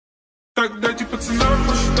Так дайте пацанам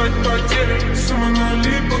посчитать потери. Суммы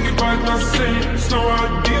нули погибают на сцене. Снова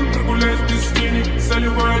один, прогуляюсь без тени.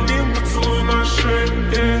 Заливаю один поцелуй на шее.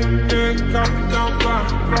 Капитан Блак,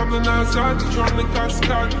 правда назад, черный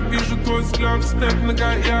каскад. Вижу твой взгляд, степ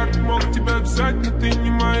многоярд. Мог тебя взять, но ты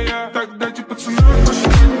не моя. Так дайте пацанам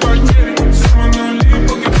посчитать потери. Суммы нули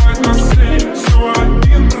погибают на сцене. Снова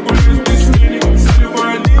один, прогуляюсь без тени.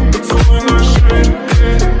 Заливаю один поцелуй на шее.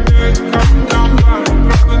 Капитан Блак,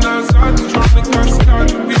 правда назад, черный каскад.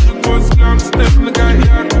 Вижу твой взгляд, степ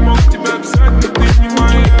многоярд. Мог тебя взять, но ты не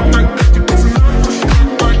моя. Так дайте пацанам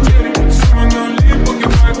посчитать потери. Суммы нули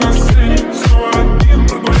погибают на сцене. Снова один,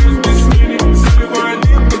 прогуляюсь без тени. Заливаю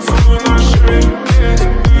один поцелуй на шее.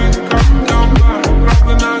 Капитан Блак,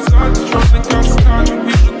 правда назад, черный каскад.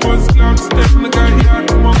 Вижу твой взгляд, степ многоярд.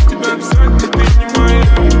 Мог тебя взять, но ты не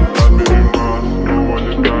моя.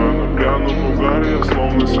 Пьяном угаре я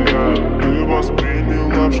словно сияю. Ты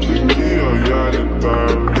восприняла в штыки, а я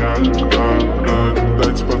летаю.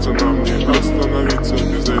 Дайте пацанам не остановиться.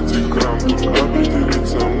 Без этих грамм тут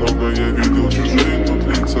определиться. Много я видел, чужие тут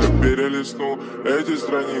лица. Перелистнул эти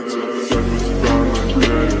страницы. Взять бы тебя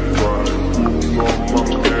нагреваю. Но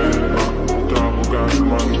мамке, траву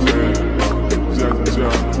гашманке. Взять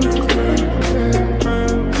тебя нагреваю.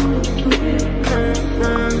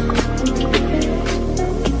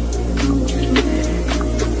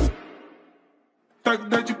 Так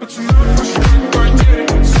дайте пацанам посчитать потери.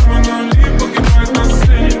 Суммы нули погибают на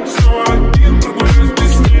сцене. Снова один, прогуляюсь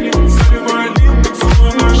без тени. Заливаю один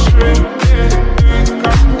поцелуй на шее.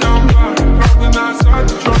 Капитан Блак, правда назад,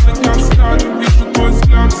 черный каскад. Вижу твой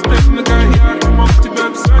взгляд, степ многоярд. Мог тебя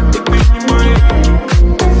взять, но ты не моя.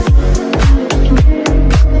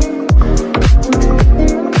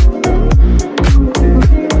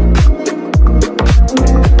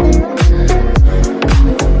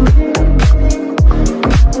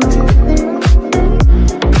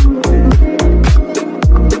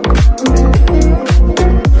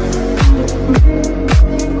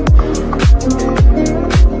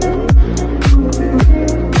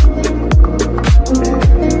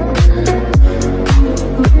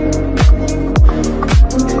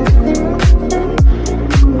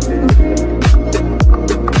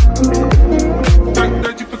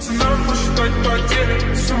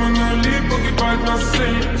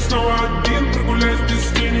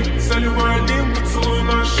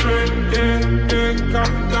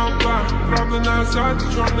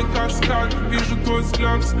 Черный каскад, вижу твой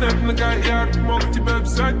взгляд, степ многоярд. Мог тебя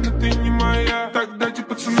взять, но ты не моя. Так дайте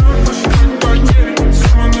пацанам посчитать потери.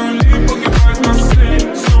 Суммы нули погибают на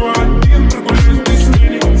сцене. Снова один, прогуляюсь без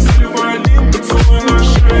тени. Заливаю один поцелуй на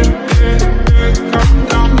шее.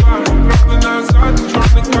 Капитан Блак, правда назад,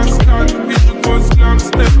 черный каскад. Вижу твой взгляд,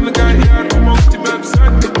 степ многоярд. Мог тебя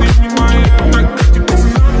взять, но ты не моя. Так дайте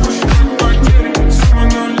пацанам посчитать потери. Суммы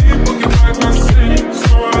нули погибают на сцене.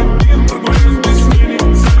 Снова один, прогуляюсь без тени.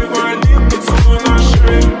 Заливаю один поцелуй на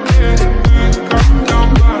шее. Капитан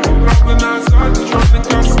Блак, правда назад, черный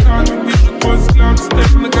каскад. Вижу твой взгляд,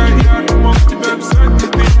 степ многоярд. Мог тебя взять, но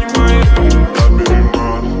ты не моя.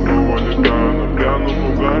 На пьяном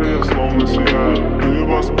угаре я словно сияю. Ты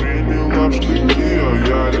восприняла в штыки, а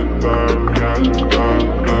я летаю.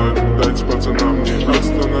 Дайте пацанам не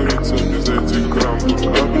остановиться. Без этих грамм тут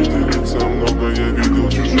определиться. Много я видел,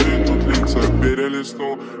 чужие тут лица.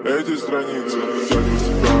 Перелистнул эти страницы. Взять бы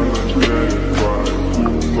тебя нагреваю.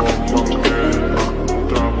 Но мамке,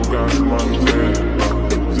 траву гашманке.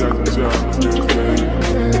 Взять тебя нагреваю.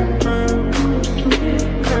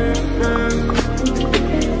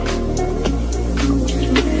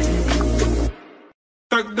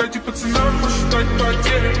 Так дайте пацанам посчитать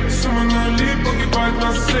потери. Суммы нули погибают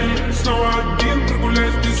на сцене. Снова один,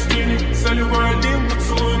 прогуляюсь без тени. Заливаю один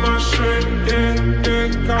поцелуй на шее.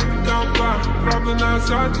 Капитан Блак, правда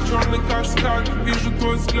назад, черный каскад. Вижу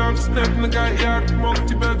твой взгляд, степ многоярд. Мог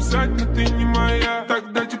тебя взять, но ты не моя.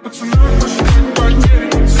 Так дайте пацанам посчитать потери.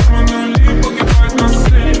 Суммы нули погибают на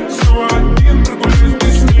сцене. Снова один, прогуляюсь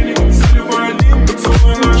без тени. Заливаю один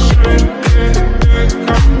поцелуй на шее.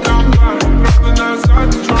 Капитан Блак, правда назад,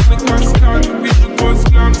 черный каскад. Вижу твой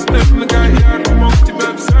взгляд, степ многоярд. Мог тебя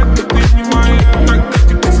взять, но ты не моя. Так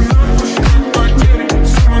дайте пацанам посчитать потери.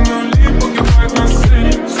 Суммы нули погибают на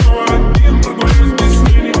сцене. Снова один, прогуляюсь без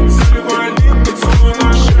тени. Заливаю один поцелуй на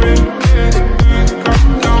шее.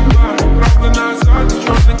 Капитан Блак, правда назад,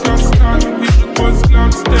 черный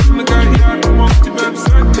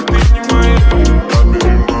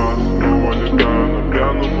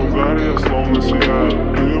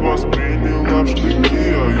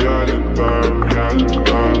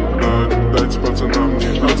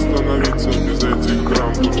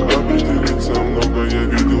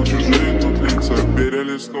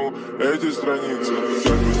перелистнул эти страницы.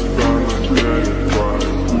 Целью тебя надеюсь,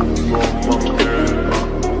 но мамке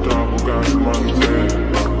траву как манте,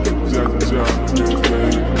 взять тебя везде.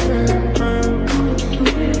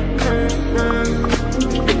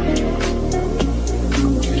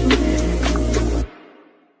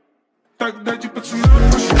 Так дайте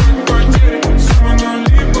пацанам посчитать потери. Сумма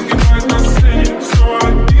нули погибает на сцене. Снова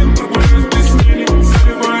один, прогуляюсь без тени.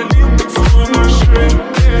 Заливаю один поцелуй на шее.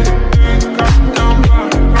 Как дамба,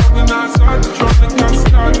 правда назад, черный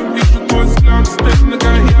каскад. Вижу твой взгляд, степ на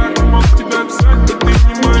гаяк. Мог тебя писать, но ты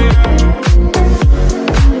не моя.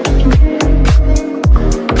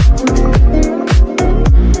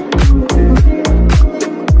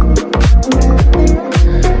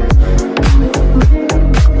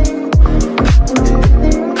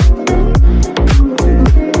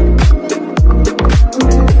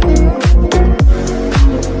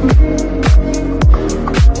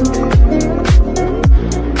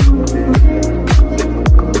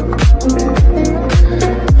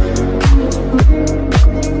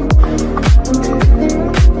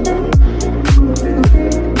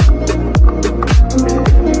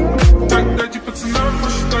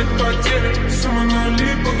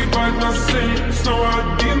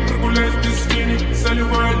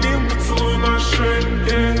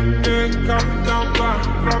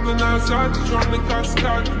 Черный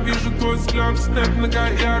каскад, вижу твой взгляд, степ на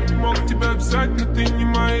гаяк. Мог тебя взять, но ты не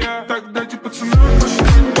моя. Так дайте пацанам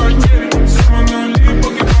посчитать потери. Сумма нули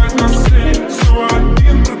погибает на сцене. Снова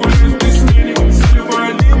один, прогуляюсь без тени.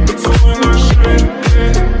 Заливаю один поцелуй на шее.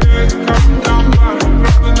 Как дамба,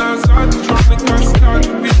 правда назад, черный каскад.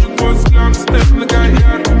 Вижу твой взгляд, степ на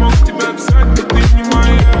гаяк. Мог тебя взять, но ты не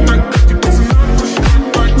моя. Так дайте пацанам посчитать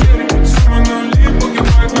потери. Сумма нули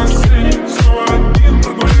погибает на сцене. Снова один,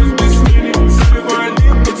 прогуляюсь без тени. Заливаю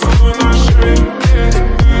один поцелуй на шее.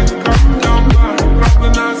 Как дамба, правда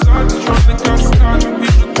назад, черный каскад.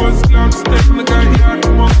 Вижу твой взгляд, степ на гаяк.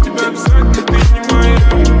 Мог тебя взять, но ты не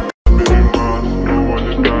моя.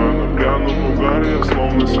 На пьяном угаре я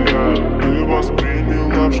словно сияю. Ты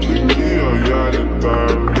восприняла в штыки, а я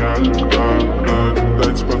летаю.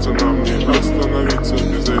 Дайте пацанам не остановиться.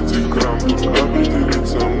 Без этих драм тут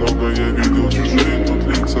определиться. Много я видел, чужие тут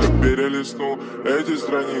лица. Перелистнул эти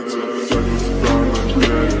страницы. Целью тебя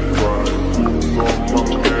надеюсь, но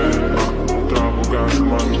мамке траву как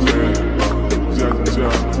манте, взять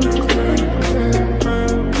тебя везде.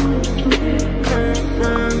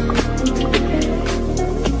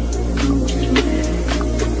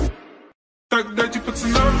 Так дайте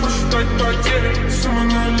пацанам посчитать потери. Сумма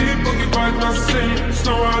нули погибает на сцене.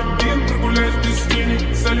 Снова один, прогуляюсь без тени.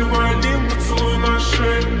 Заливаю один поцелуй на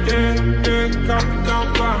шее. Как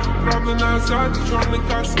дамба, правда назад, черный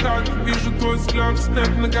каскад. Вижу твой взгляд,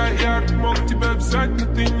 степ на гаяк. Мог тебя взять, но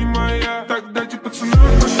ты не моя. Так дайте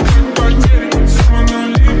пацанам посчитать потери. Сумма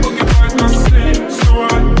нули погибает на сцене. Снова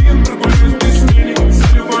один, прогуляюсь без тени.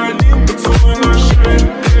 Заливаю один поцелуй на шее.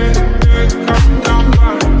 Как дамба,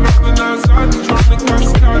 правда назад, черный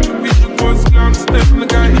каскад. Вижу твой взгляд, степ на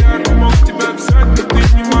гаяк. Мог тебя взять, но ты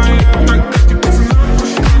не моя. Так дайте пацанам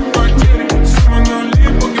посчитать потери. Сумма нули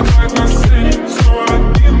погибает на сцене. Снова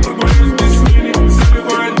один, прогуляюсь без тени.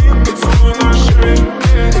 Заливаю один поцелуй на шее.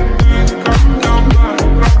 Как дамба,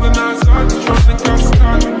 правда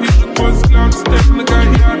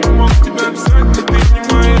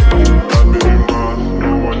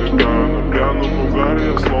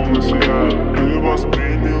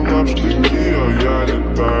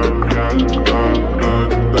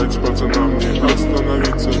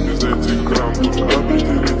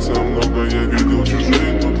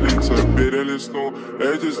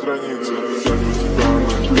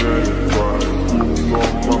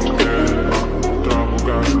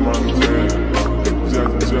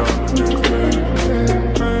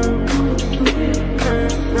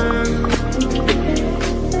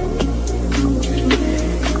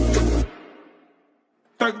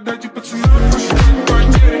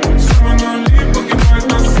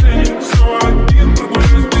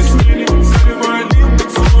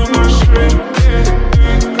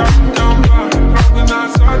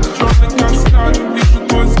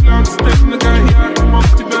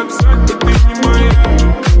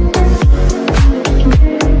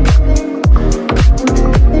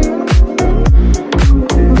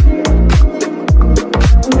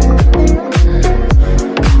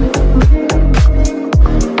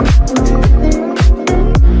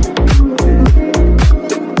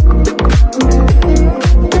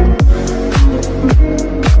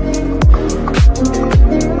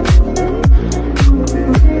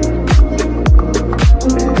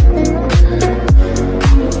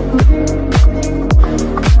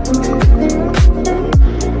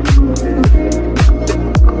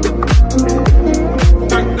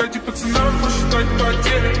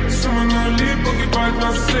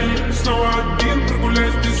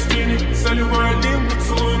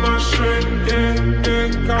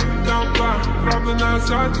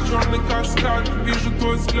назад, черный каскад. Вижу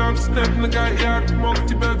твой взгляд, снэп многоярд. Мог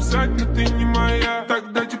тебя взять, но ты не моя.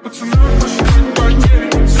 Так дайте пацанам посчитать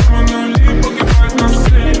потери. Сумма нули погибает на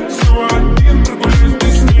сцене. Снова один, прогуляюсь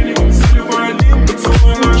без тени. Заливай один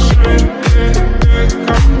поцелуй на шее.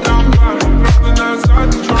 Как там бар, правда назад,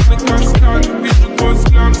 черный каскад. Вижу твой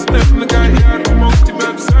взгляд, снэп многоярд. Мог тебя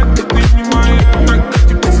взять, но ты не моя. Так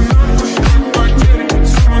дайте пацанам посчитать потери.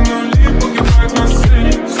 Сумма нули погибает на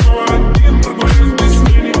сцене. Снова один, прогуляюсь без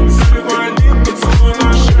тени. Заливай один поцелуй на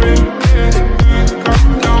шее. Как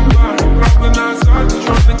там бар, правда назад,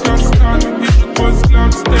 черный каскад. Вижу твой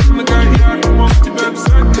взгляд, снэп многоярд. Мог тебя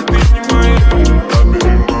взять, но ты не моя.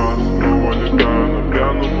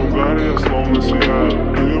 Пьяном угаре я словно сияю.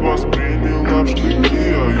 Ты восприняла в штыки,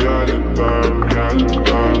 а я летаю, я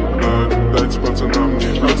летаю. Дайте пацанам не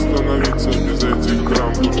остановиться без этих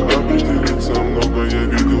драм. Тут определиться, много я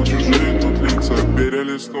видел, чужие тут лица.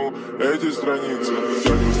 Перелистнул эти страницы.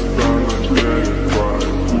 Ценю тебя на деле, твои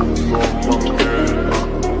клубном манхе.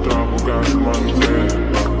 Траву газ манте,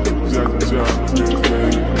 взять тебя без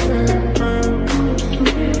денег.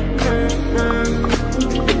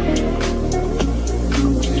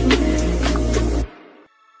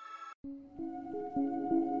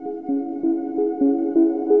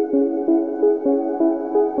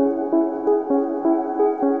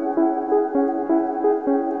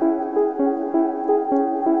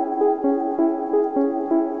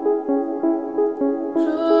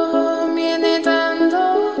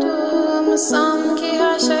 Sanki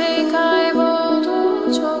her şey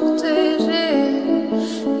kayboldu, çok derin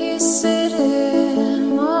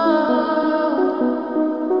hislerim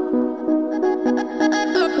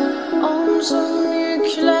Omzum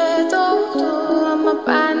yükle doldu ama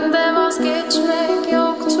bende vazgeçmek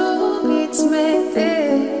yoktu. Bitmedi,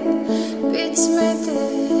 bitmedi,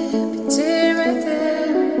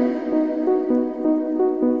 bitirmedim.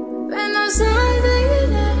 Ben özel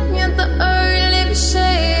değilim ya da öyle bir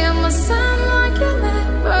şey ama sen varken hep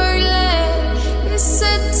böyle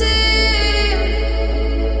hissettim,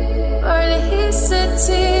 böyle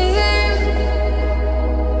hissettim.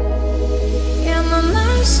 Yanan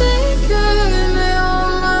her şey görünmüyor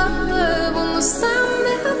olmalı, bunu sen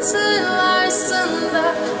de hatırlarsın da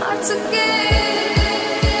artık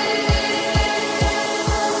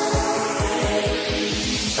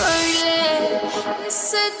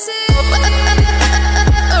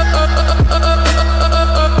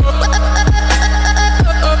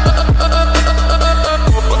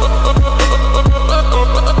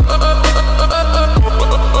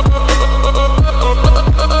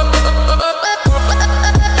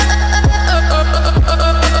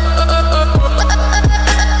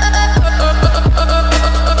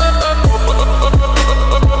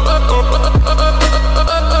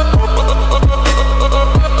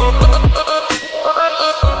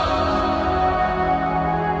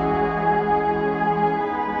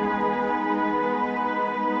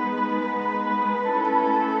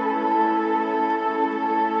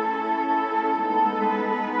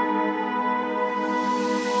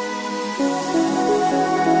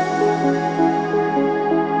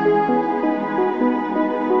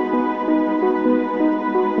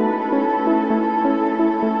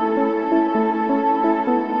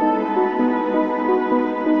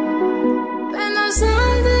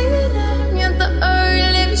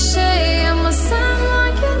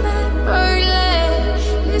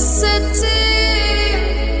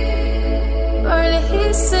böyle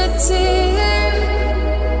hissettim.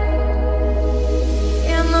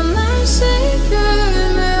 Yanan her şey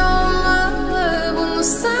görünmüyor olmalı, bunu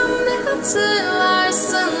sen de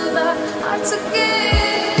hatırlarsın da artık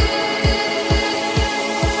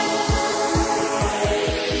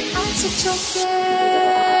çok geç.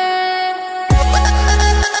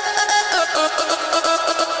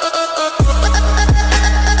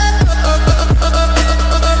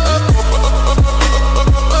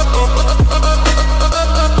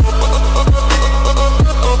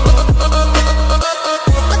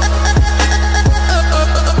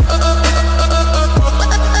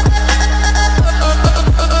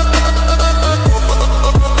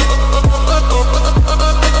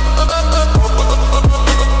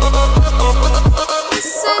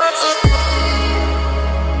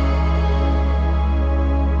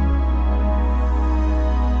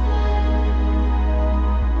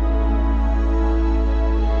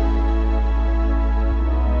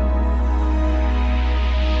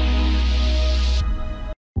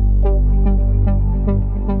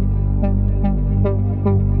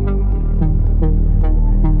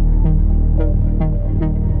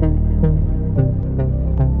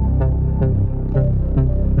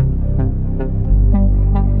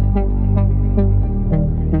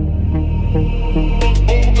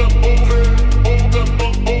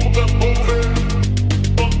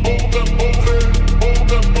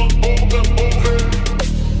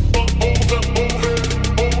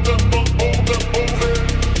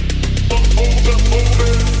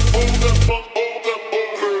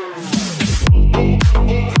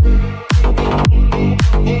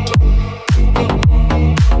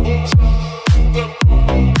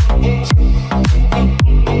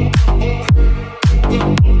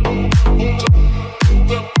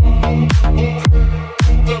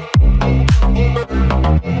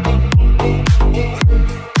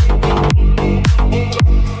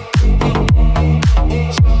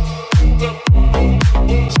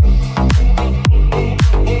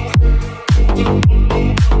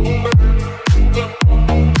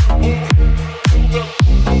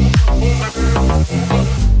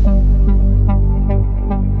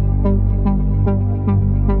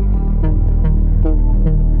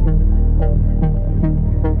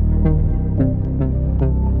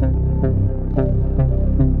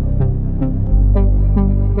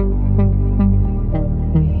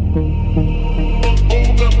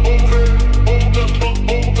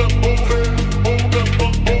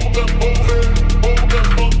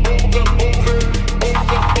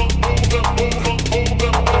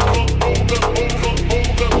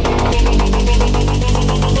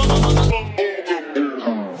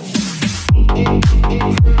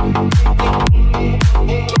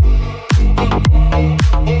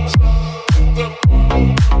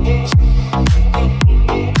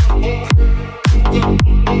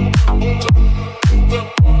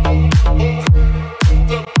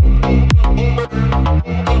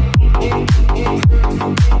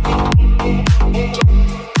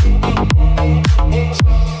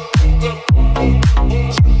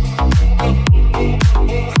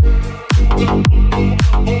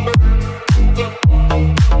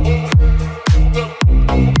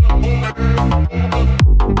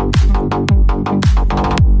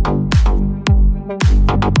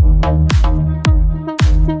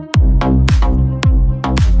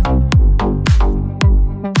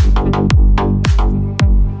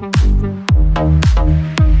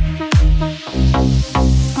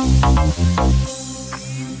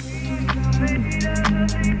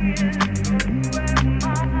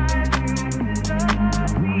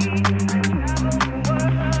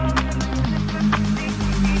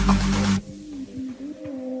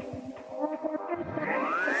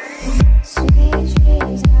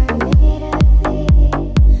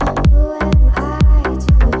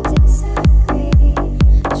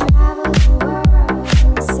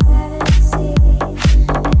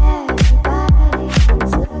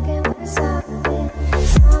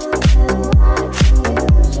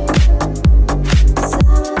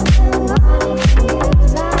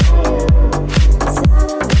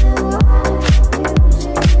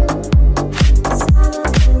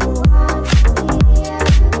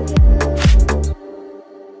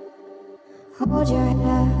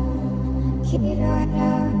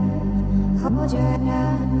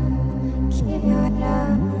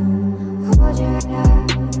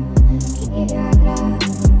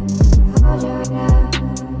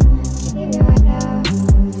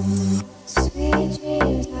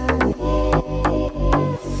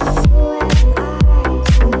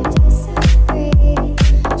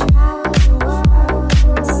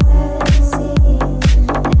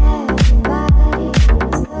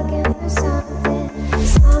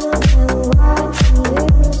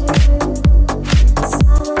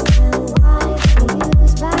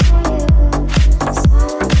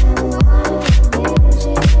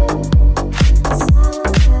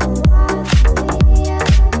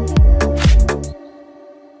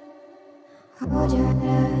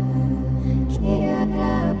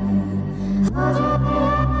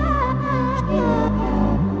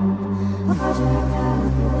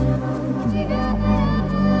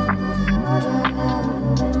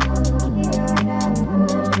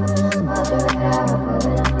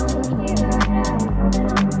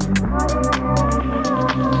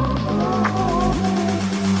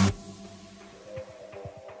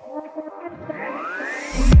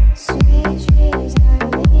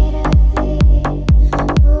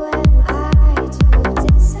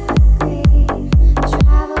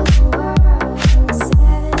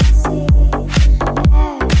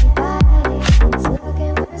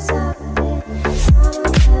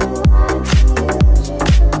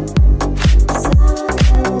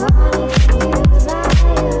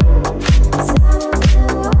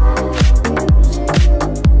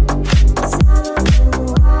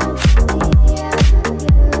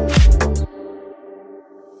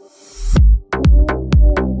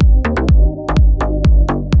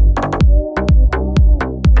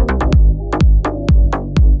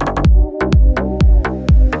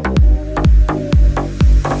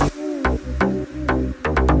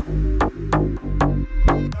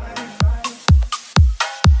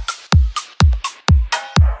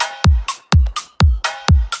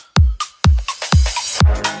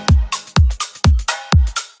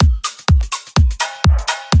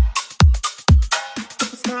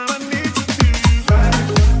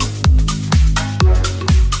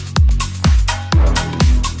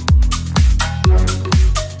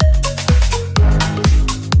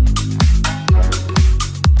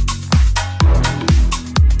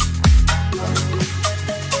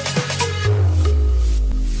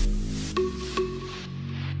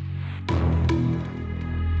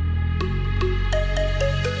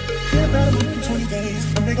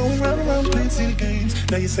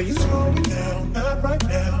 Now you say you're slowing down, not right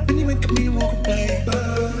now. Then you make me walk away.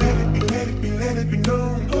 Let it be, let it be, let it be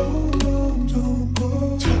known.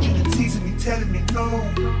 Touching and teasing me, telling me no.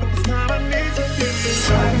 But this time I need to feel it.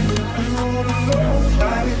 Ride it, I'm all alone.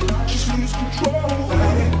 Ride it, just lose control.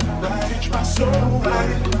 Ride it, my soul. Ride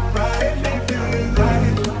it, make me feel it. Ride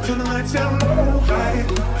it, till the lights down low. Ride it,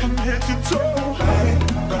 from head to toe. Ride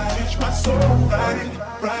it, my soul.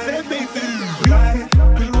 Ride it, make me feel it. Ride it,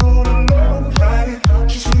 I'm all alone. Ride it.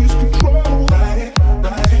 Just lose control. Ride it,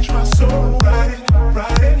 my soul. Ride it,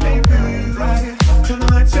 make me feel you. Ride it, till the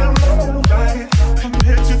lights down low. Ride it, from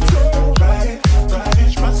head to toe. Ride it,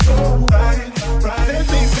 my soul. Ride it,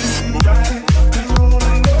 make me feel you. Ride it, I'm all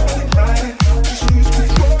alone. Ride it, just lose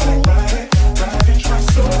control. Ride it, my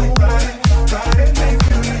soul. Ride it, make me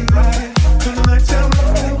feel you. Ride it, till the lights down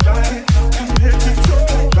low. Ride it, from head to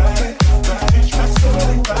toe. Ride it, my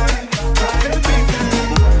soul. Ride it, make me feel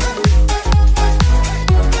you.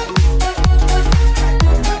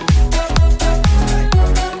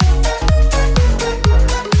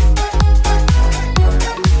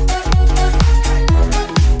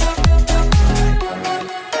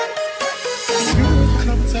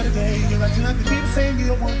 You're acting like the people saying you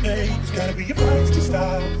don't want pay. It's gotta be your price to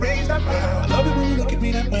style, raise that bow. I love it when you look at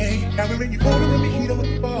me that way. Carrying you older when we heat up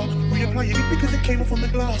the bar. Reapplying it because it came off on the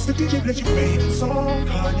glass. The DJ plays your favorite song,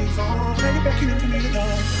 Kanye's on. Now you're backing into me to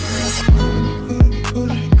dance.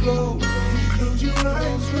 Pull it close, close your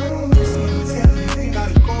eyes, close. Tell me you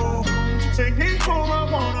gotta go. Take me home,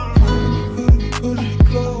 I wanna. Pull it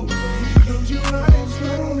close, close your eyes,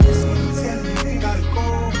 close. Tell me you gotta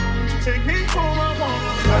go. Take me home, I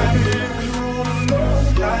wanna. Ride it, all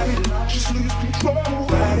alone. Ride it, just lose control.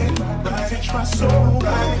 Ride it, my soul.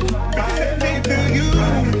 Ride it, make me feel you.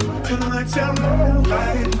 Ride it, till the lights down low.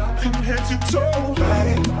 Ride it, from head to toe. Ride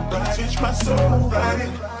it, my soul. Ride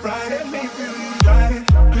it, make me feel you. Ride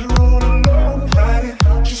it, all alone. Ride it,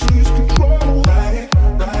 just lose control. Ride it,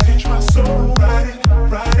 my soul. Ride it,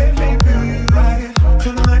 make me feel you. Ride it,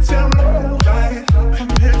 till the lights down low. Ride it, from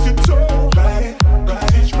head to toe. Ride it,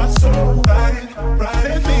 my soul. Ride it,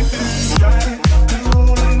 make me feel you. Ride it, all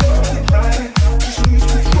alone. Ride it, just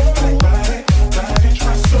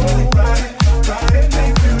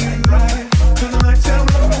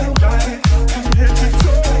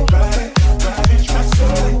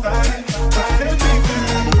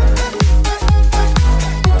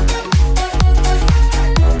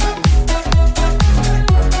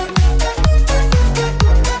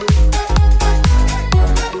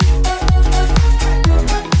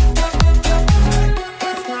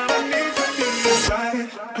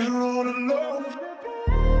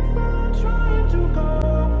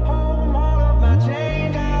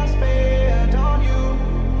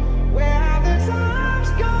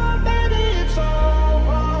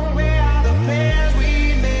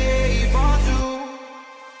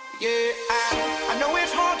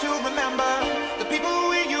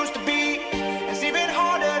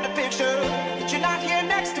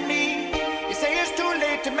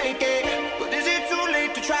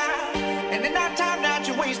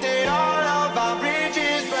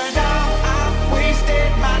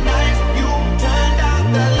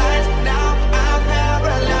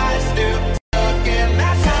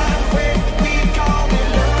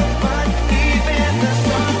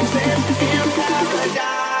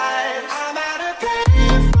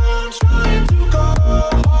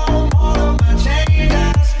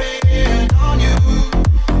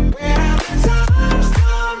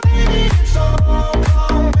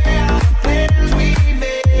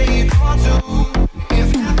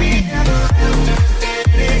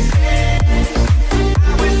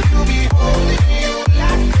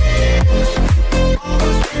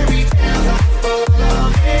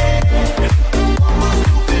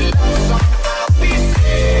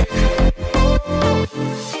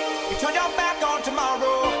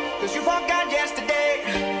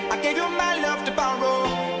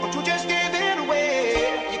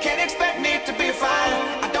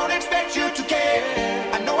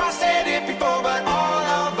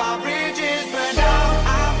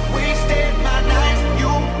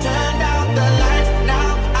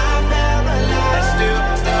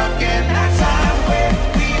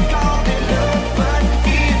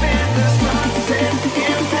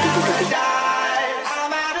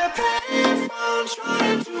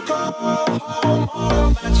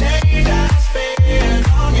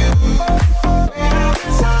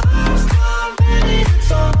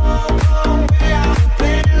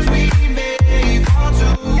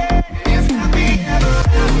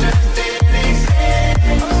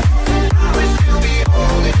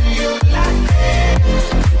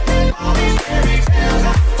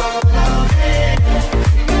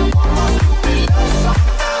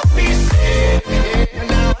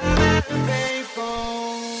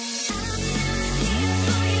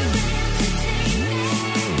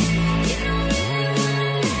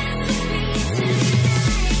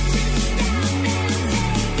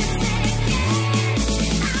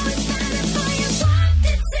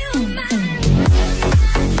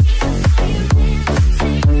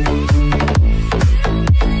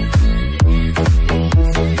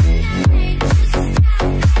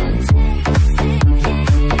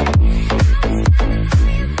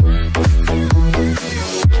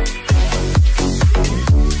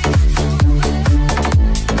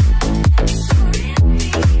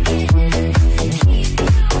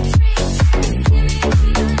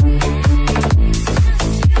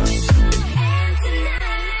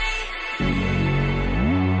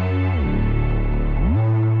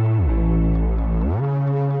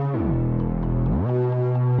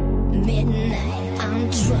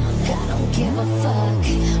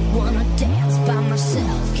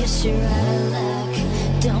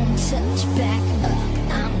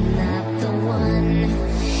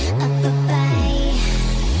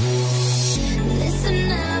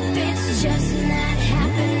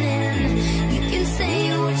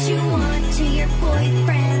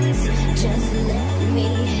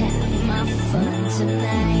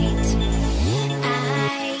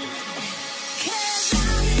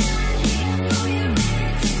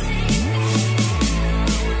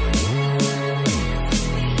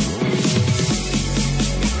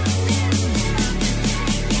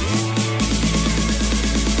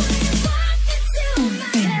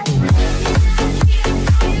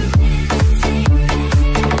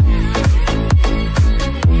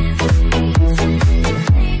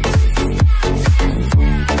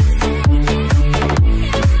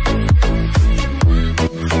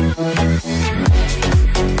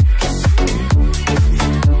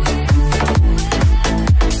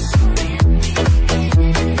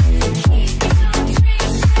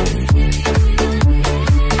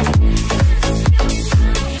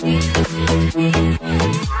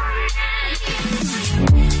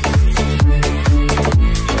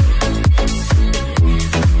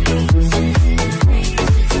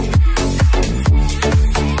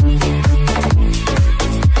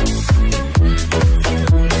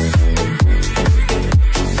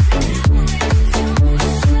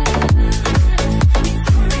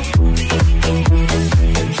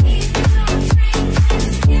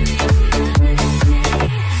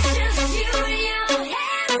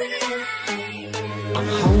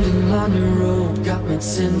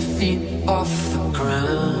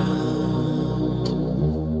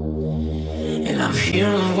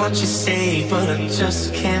What you say, but I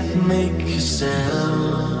just can't make a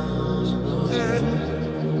sound.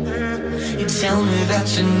 You tell me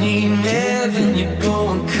that you need me, then you go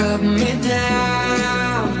and cut me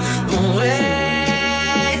down.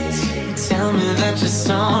 Wait, you tell me that you're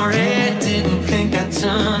sorry, didn't think I'd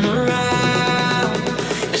turn around.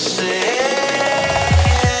 You say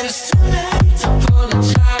that it's too late to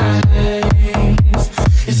apologize.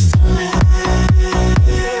 It's too late.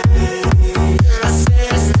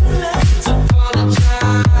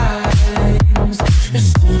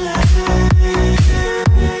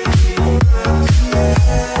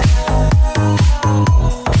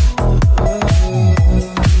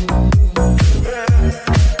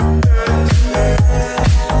 Yeah.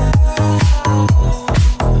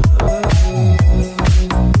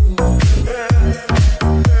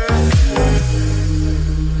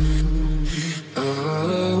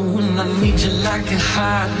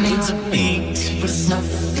 needs a beat, but it's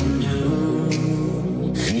nothing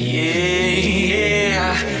new.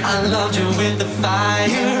 Yeah, I loved you with the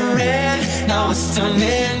fire red, now it's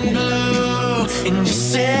turning blue. And you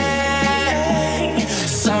say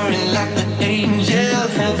sorry like the angel,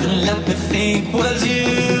 heaven let me think was you.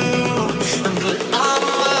 But I'm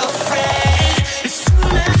afraid it's too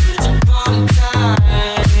late to apologize.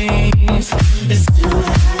 It's too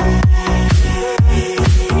late.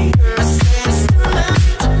 I said it's too late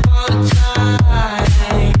to apologize.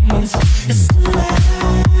 It's too late.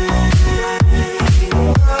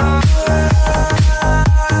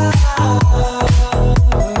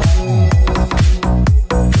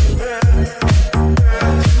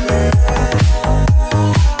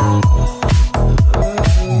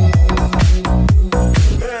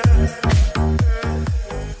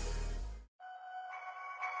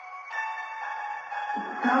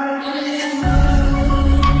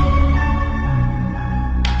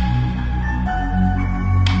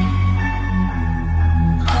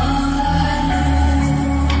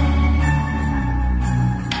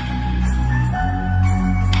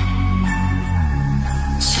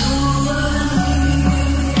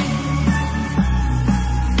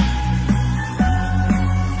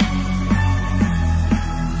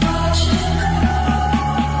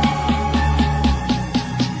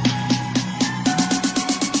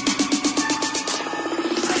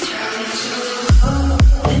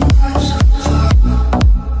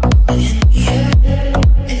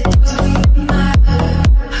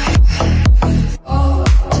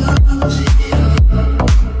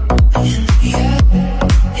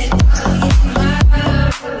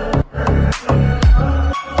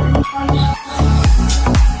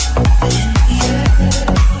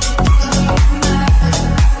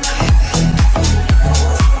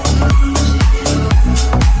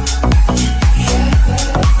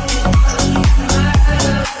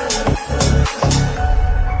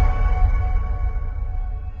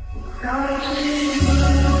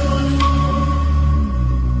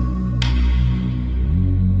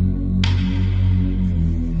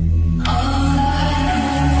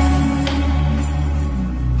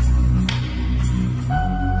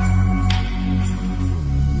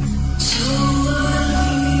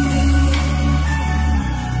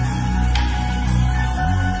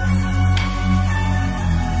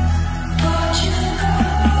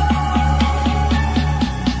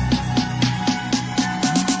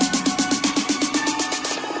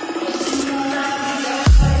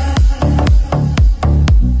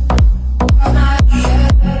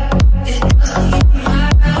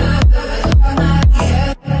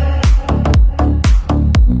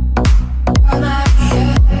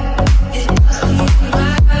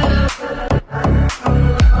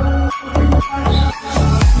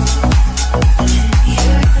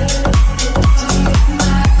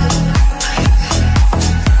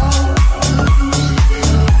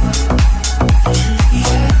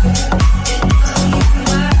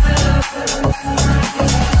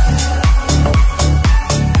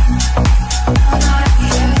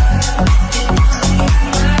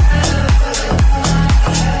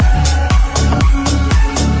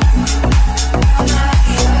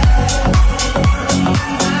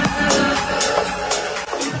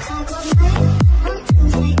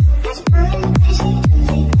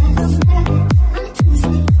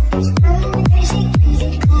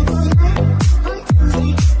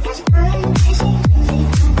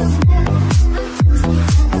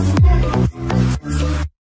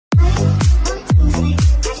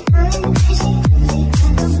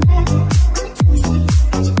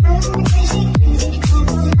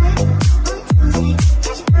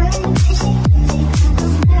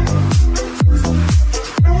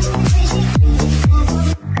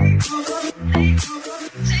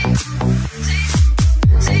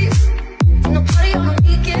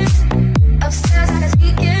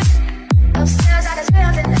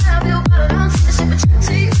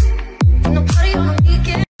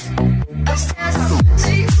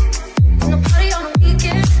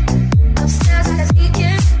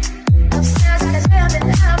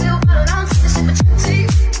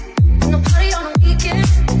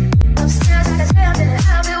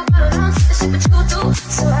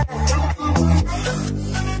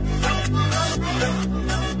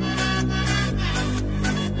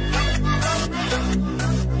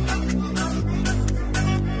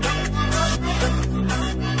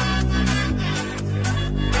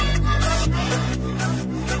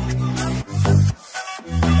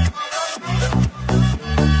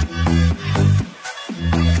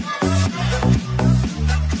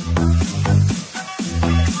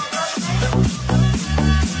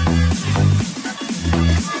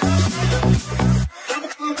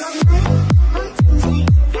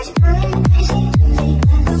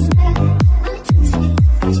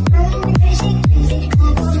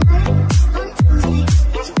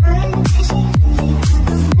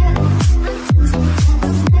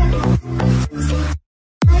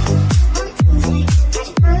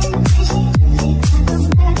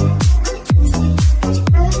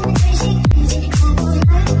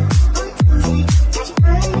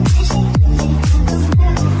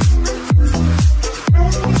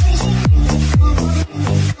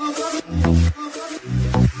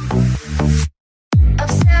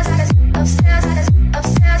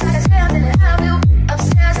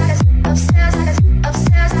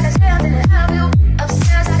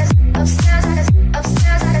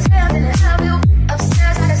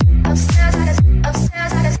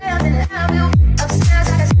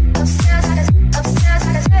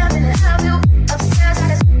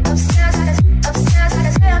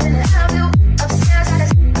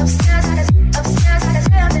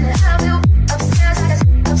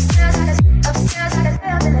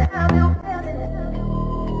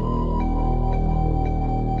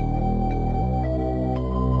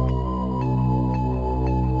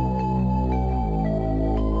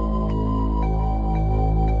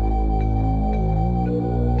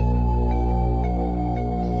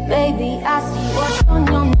 baby, I see what's on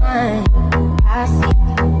your mind. I see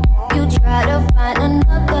you try to find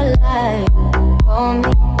another life for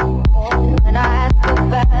me. And when I ask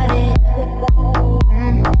about it,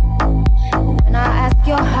 when I ask,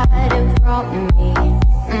 you're hiding from me.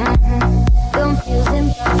 Confusing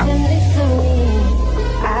thoughts and listening.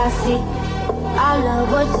 I see our love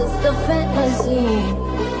was just a fantasy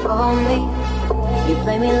for me. You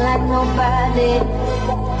play me like nobody.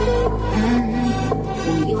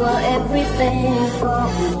 You were everything for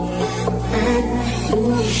me.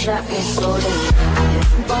 You shot me so damn.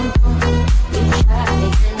 You shot me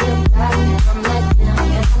and you got me from that damn.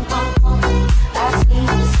 I see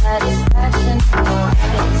the satisfaction in your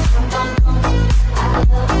eyes. I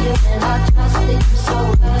love you and I trust it so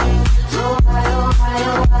well. So why, oh why,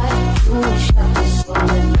 oh why? You shot me so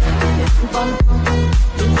damn.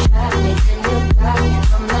 You shot me and you got me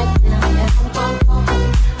from that damn.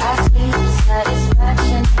 I see the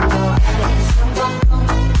satisfaction in your eyes.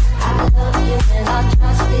 I love you and I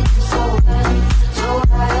trust it so well. So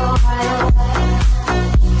why, oh why, oh why?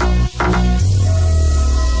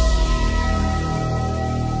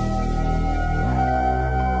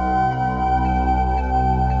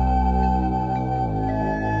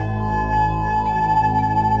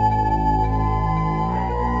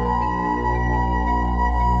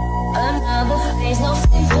 Another phase, no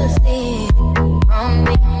sympathy from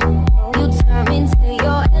me. You turn into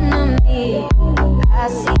your enemy. I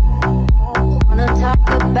see, wanna talk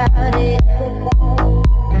about it.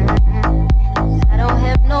 I don't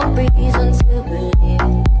have no reason to believe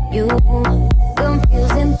you.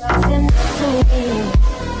 Confusing thoughts and mystery.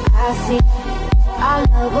 I see, our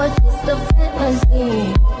love was just a fantasy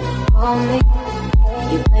for me.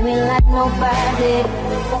 You play me like nobody.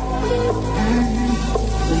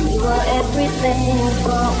 You were everything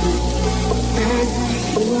for me.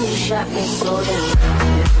 You shot me so damn.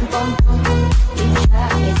 You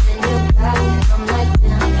shot me and you got me from like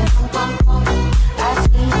damn. I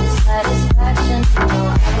see the satisfaction in your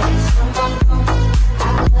eyes.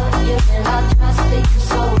 I love you and I trust it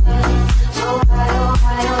so well. So why, oh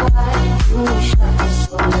why, oh why? You shot me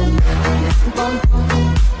so damn.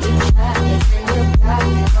 You shot me and you got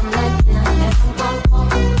me from like damn.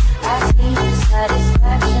 I see the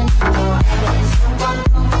satisfaction in your eyes.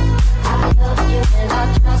 I love you and I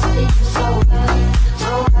trust it so well.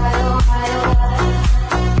 So why, oh why, oh why?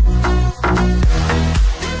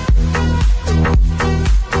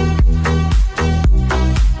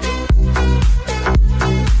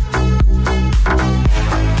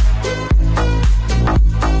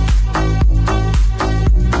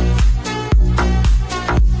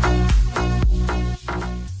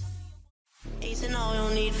 Easy now, you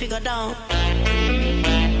don't need figure down.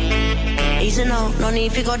 Easy now, no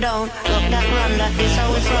need figure down. Rock that run, that this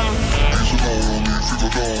how it's wrong.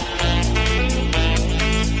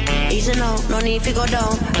 Easy now, no need figure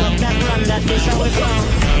down. Rock that run, that this how it's wrong.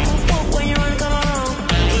 When you run, come around.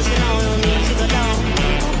 Easy now, no need figure down.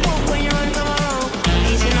 When you run, come around.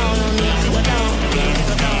 Easy now, no need figure down.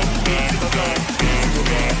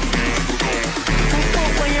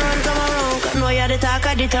 When you run, come around. Know you're the talk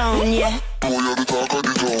of the town, yeah. When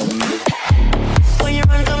you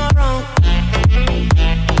run, come around.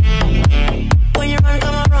 When you run,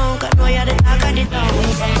 come around. Cause know you're the talk of the town.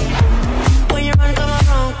 When you run, come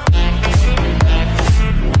around.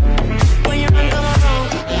 When you run, come around.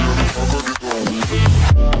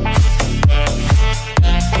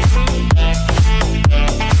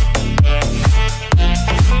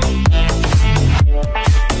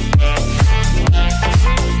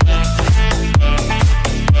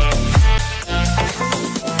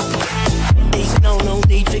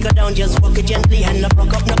 Just walk it gently and not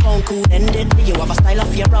rock up no bone. Cool ended, you have a style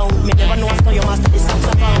of your own. Me never know how you master this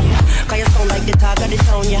saxophone. Cause you sound like the talk of the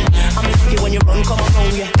town, yeah. I'm lucky when you run, come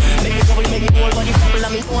around, yeah. Make me trouble, make me whole body bubble. I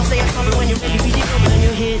mean, don't say you're trouble when you ready for the trouble. And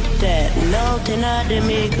you hit that note in the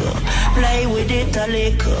maker. Play with it a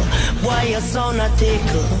liquor. Why you sound a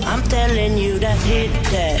tickle? I'm telling you that hit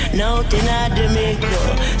that note in the maker.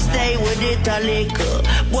 Stay with it a liquor.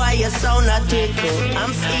 Why you sound a tickle?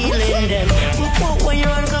 I'm feeling them. When you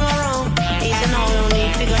run, come around. Easy now, you don't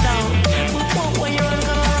need figure down. When you run,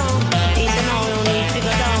 come around. Easy now, you don't need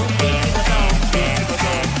figure down.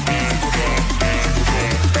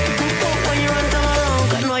 When you run, come around.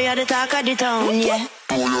 Cause know you're the talk of the town, yeah.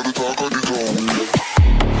 When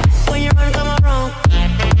you run, come around.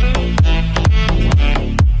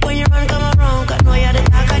 When you run, come around. Cause know you're the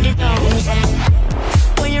talk of the town.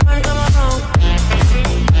 When you run, come around.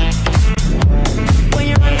 When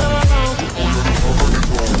you run, come around.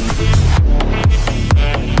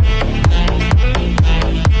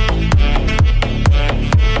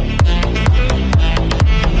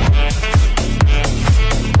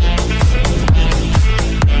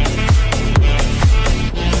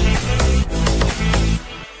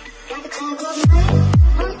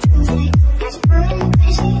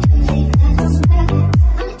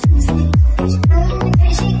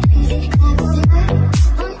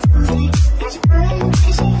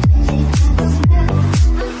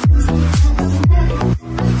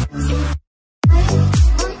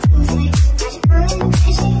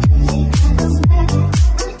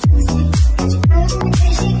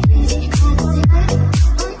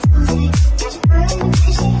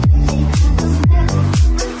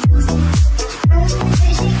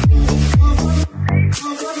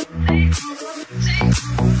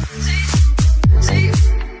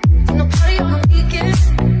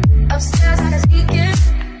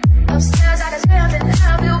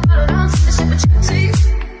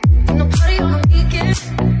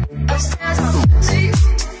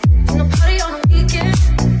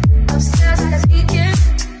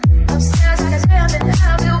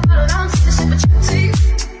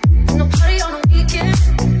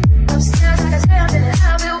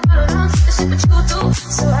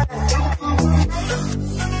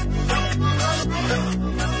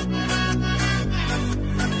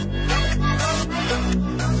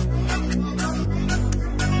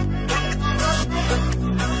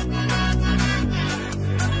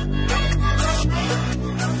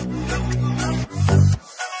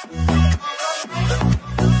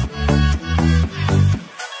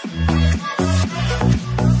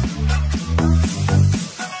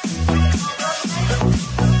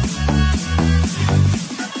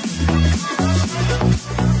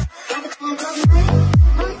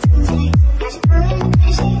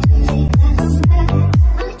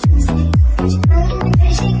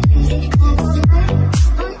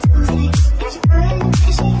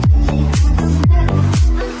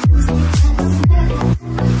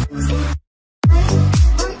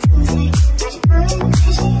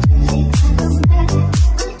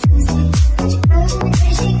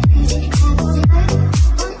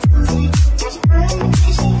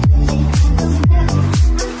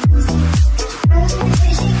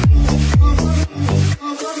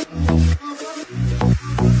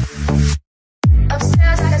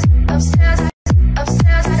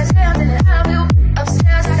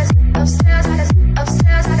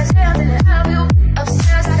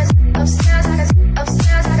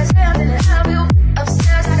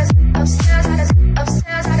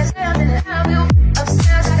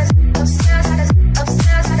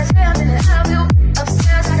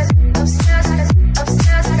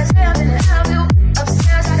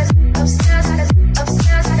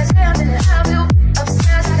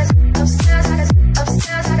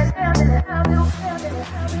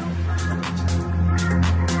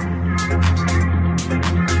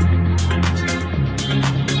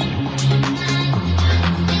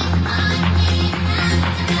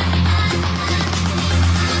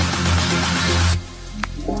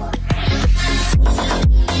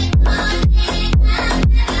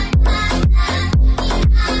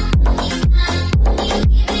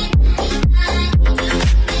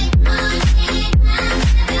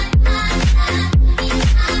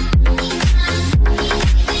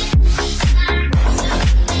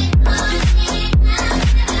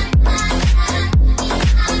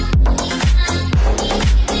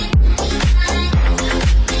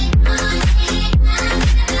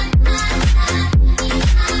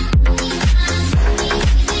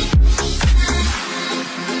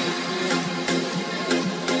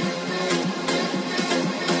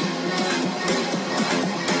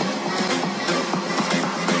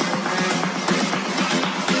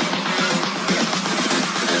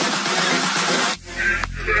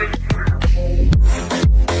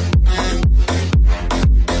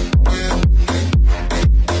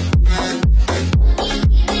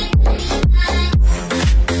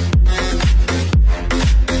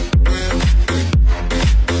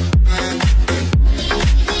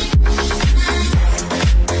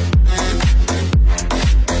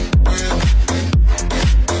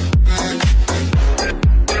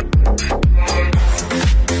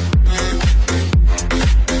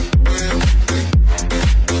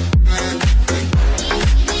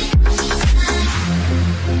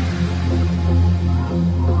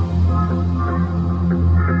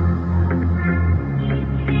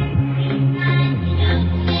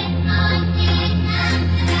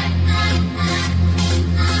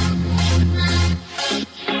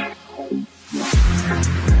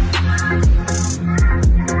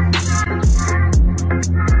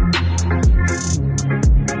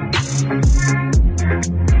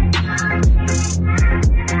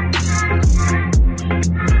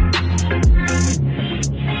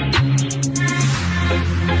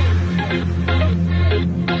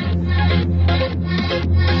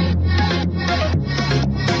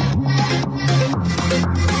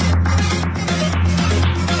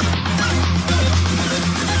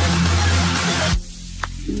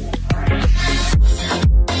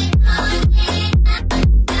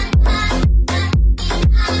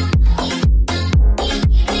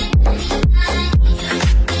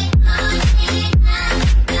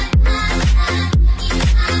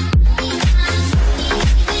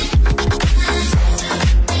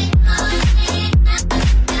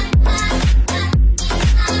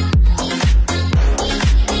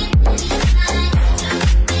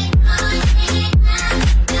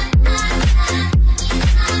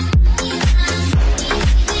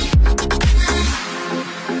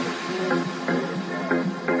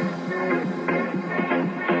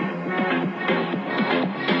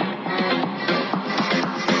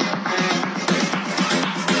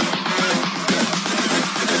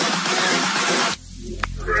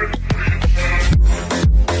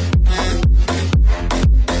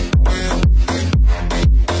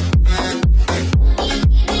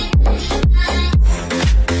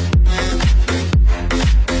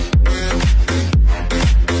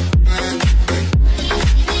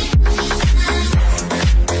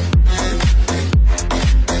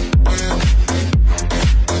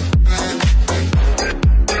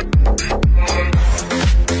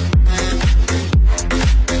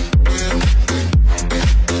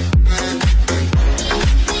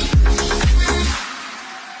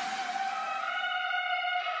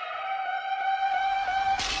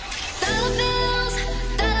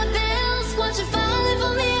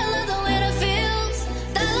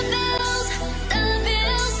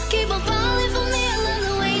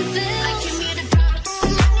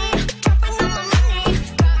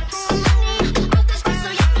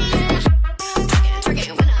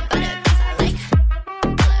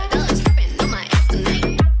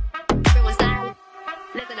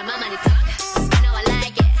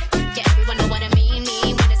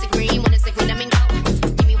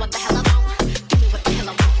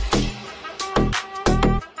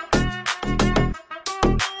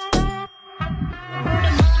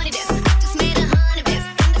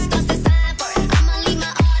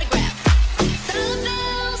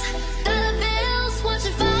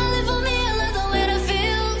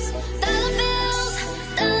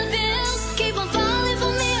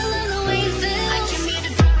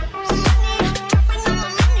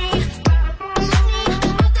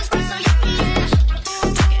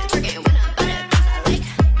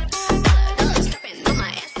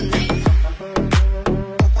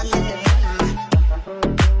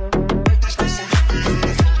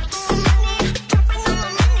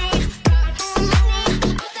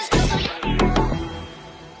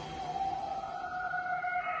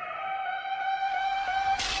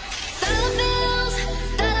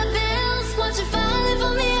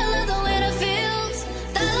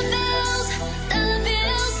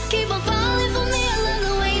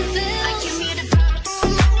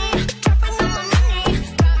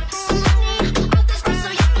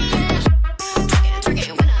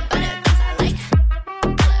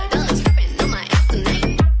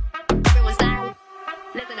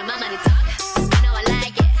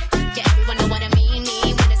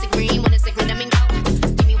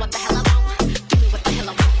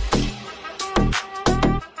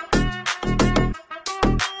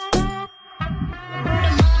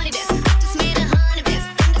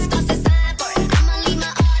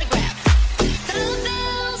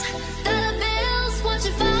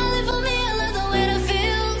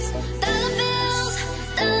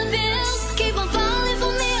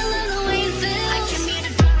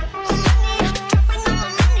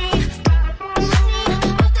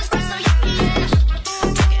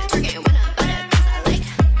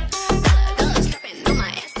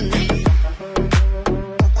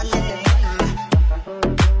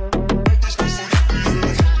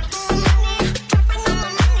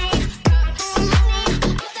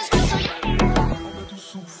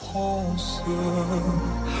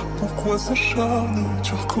 Pourquoi s'acharner,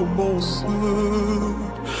 tu recommences?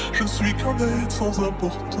 Je ne suis qu'un être sans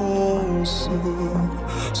importance.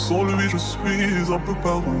 Sans lui je suis un peu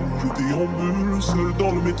paro. Je déambule seul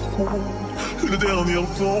dans le métro, une dernière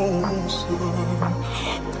danse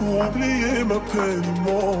pour oublier ma peine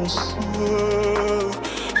immense.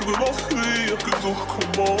 Je veux m'enfuir, que tout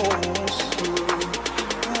recommence.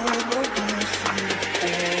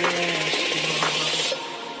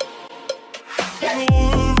 Ma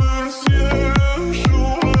vie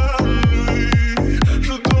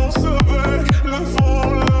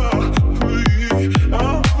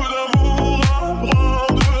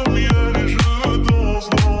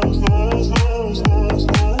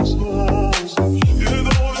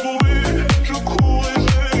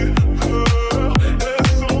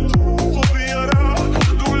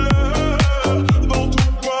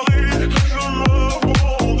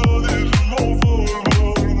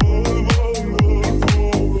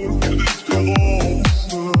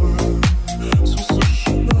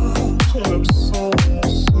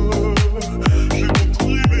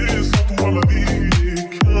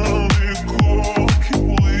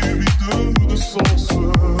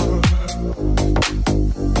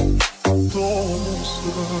danse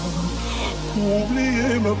pour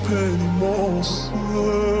oublier ma peine immense.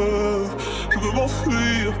 Je veux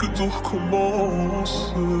m'enfuir, que tout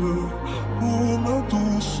recommence. Oh ma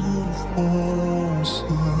douce souffrance.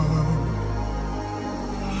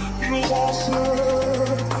 Je pensais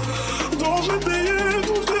dont j'ai payé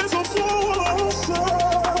toutes les offenses.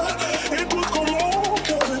 Écoute comment mon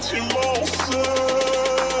cœur est immense.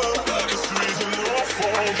 Je suis un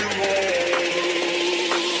enfant du monde.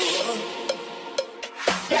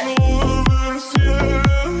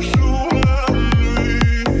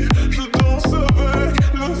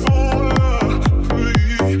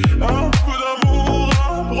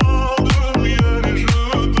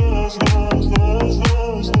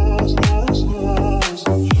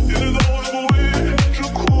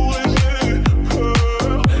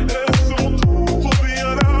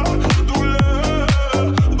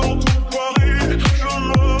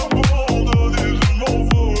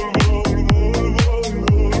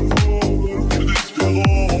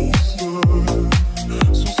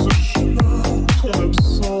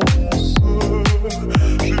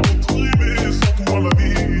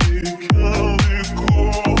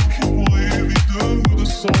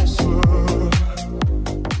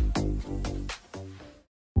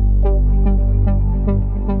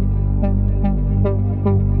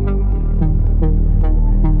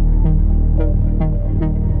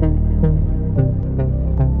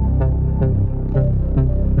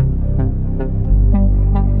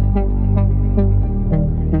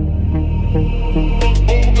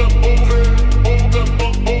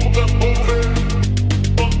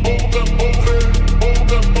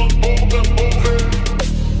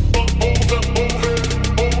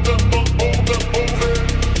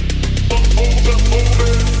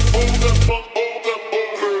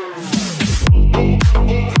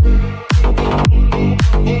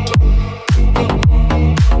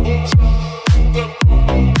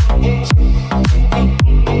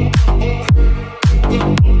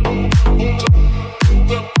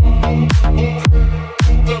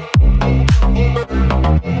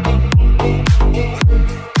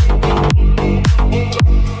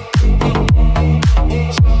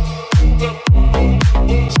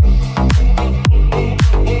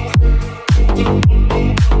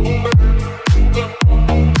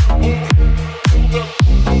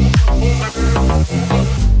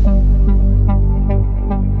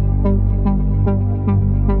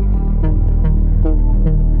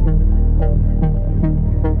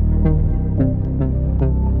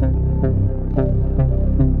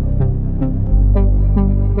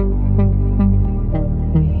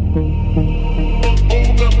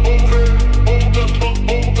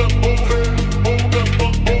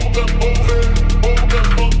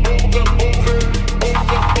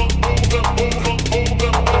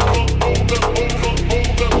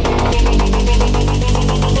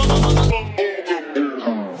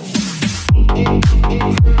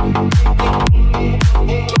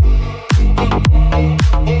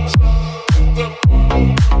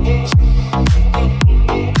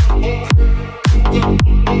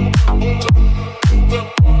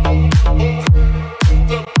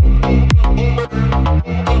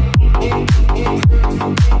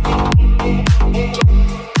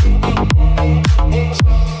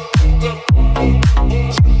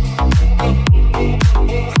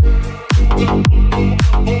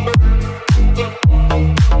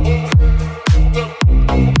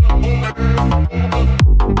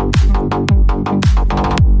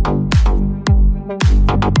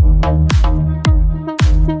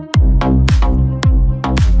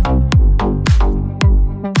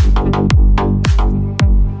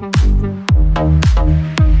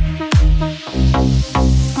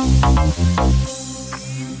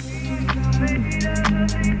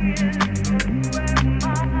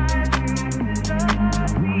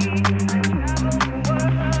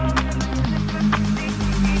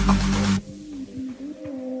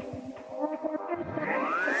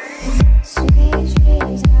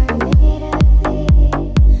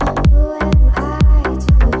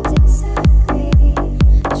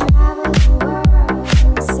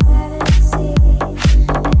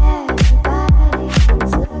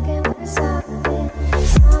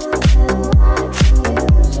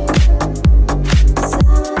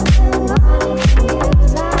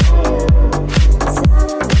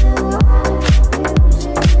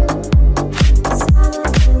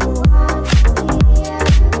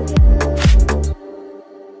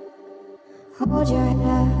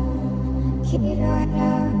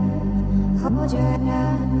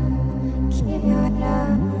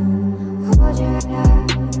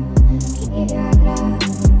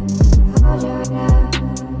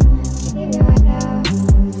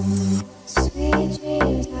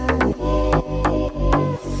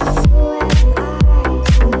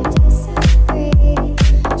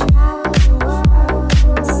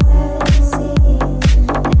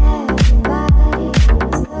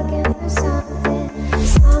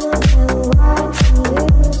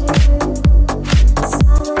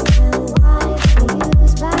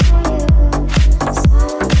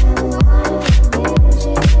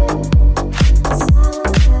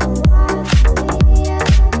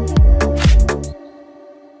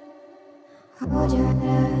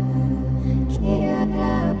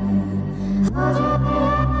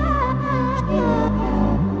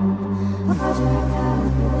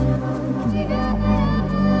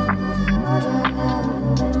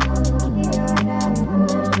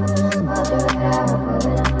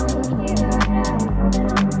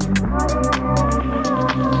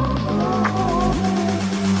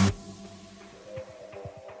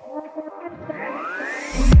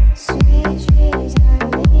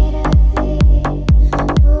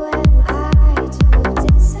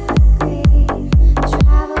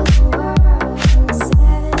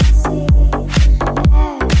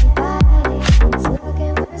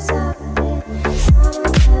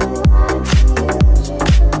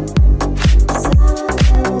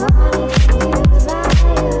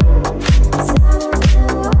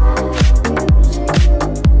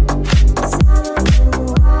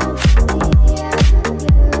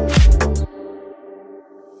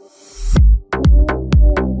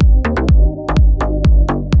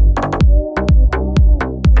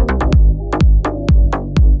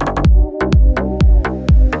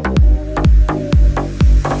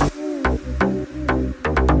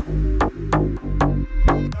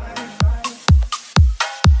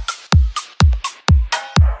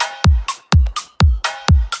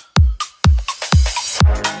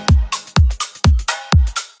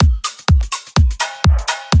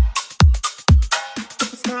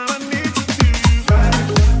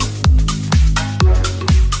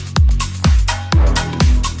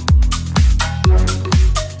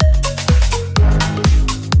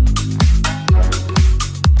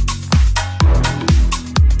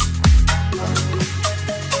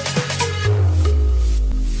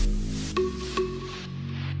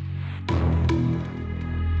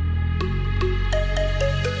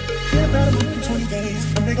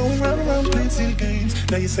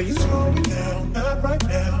 Now you say you're slowing down, not right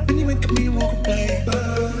now. Then you wink at me and walk away.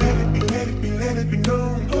 Let it be, let it be, let it be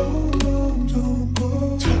known. Oh, oh,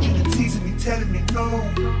 oh. Touching and teasing me, telling me no.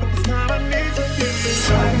 But this time I need to get it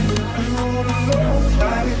right. I'm all alone,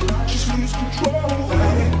 ride it. Just lose control,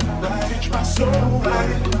 ride it, my soul, ride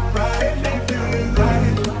it, make me feel it, ride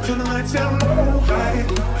it. Turn the lights down low, ride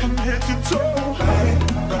it, from head to toe, ride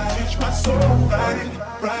it, my soul, ride it,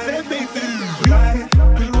 make me feel it, ride it.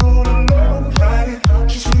 I'm all alone, ride it,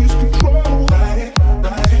 just lose control, ride it,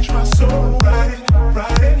 my soul, ride it,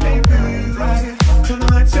 make me feel it, ride it. Turn the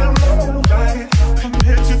lights down low, ride it, from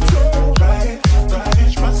head to toe, ride it,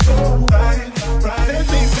 my soul, ride it,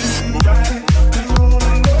 make me feel it, ride it.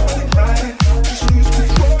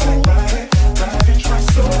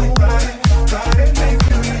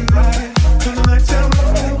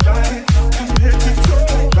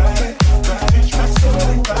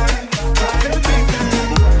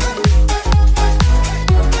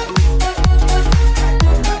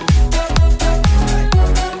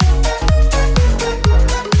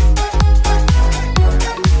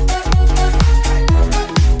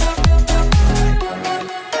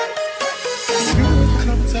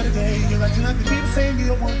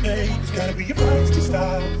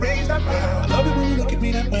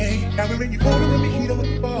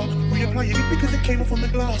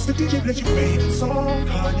 The DJ plays your favorite song,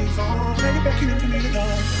 Kanye's on. Now you're backing into me to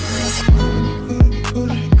dance.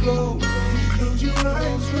 Pull it close, close your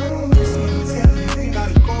eyes, close. Tell me you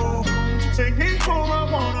gotta go. Take me home, I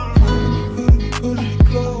wanna. Pull it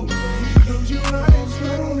close, close your eyes,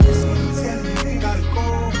 close. Tell me you gotta go.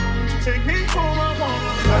 Take me home, I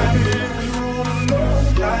wanna. Ride it, you're all alone.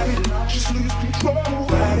 Ride it, just lose control.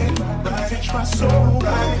 Ride it, my soul.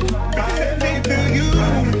 Ride it, make me feel you.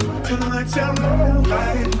 Turn the lights down low,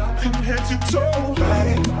 ride it, from head to toe, ride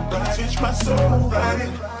it, my soul, ride it,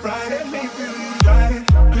 make me feel you, ride it,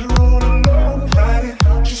 you're all alone, ride it,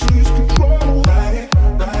 just lose control, ride it,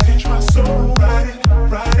 my soul, ride it,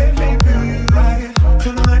 make me feel you, ride it,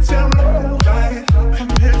 turn the lights down low, ride it, from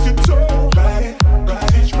head to toe, ride it,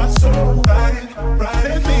 my soul, ride it,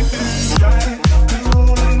 make me feel you, ride it, you're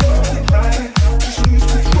all alone, ride it, just lose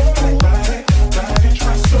control, ride it,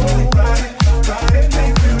 my soul, ride it, make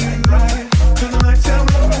me feel you. Turn the lights down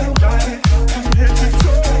low, ride it, from head to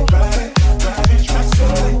toe, ride it, my soul,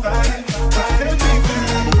 ride it,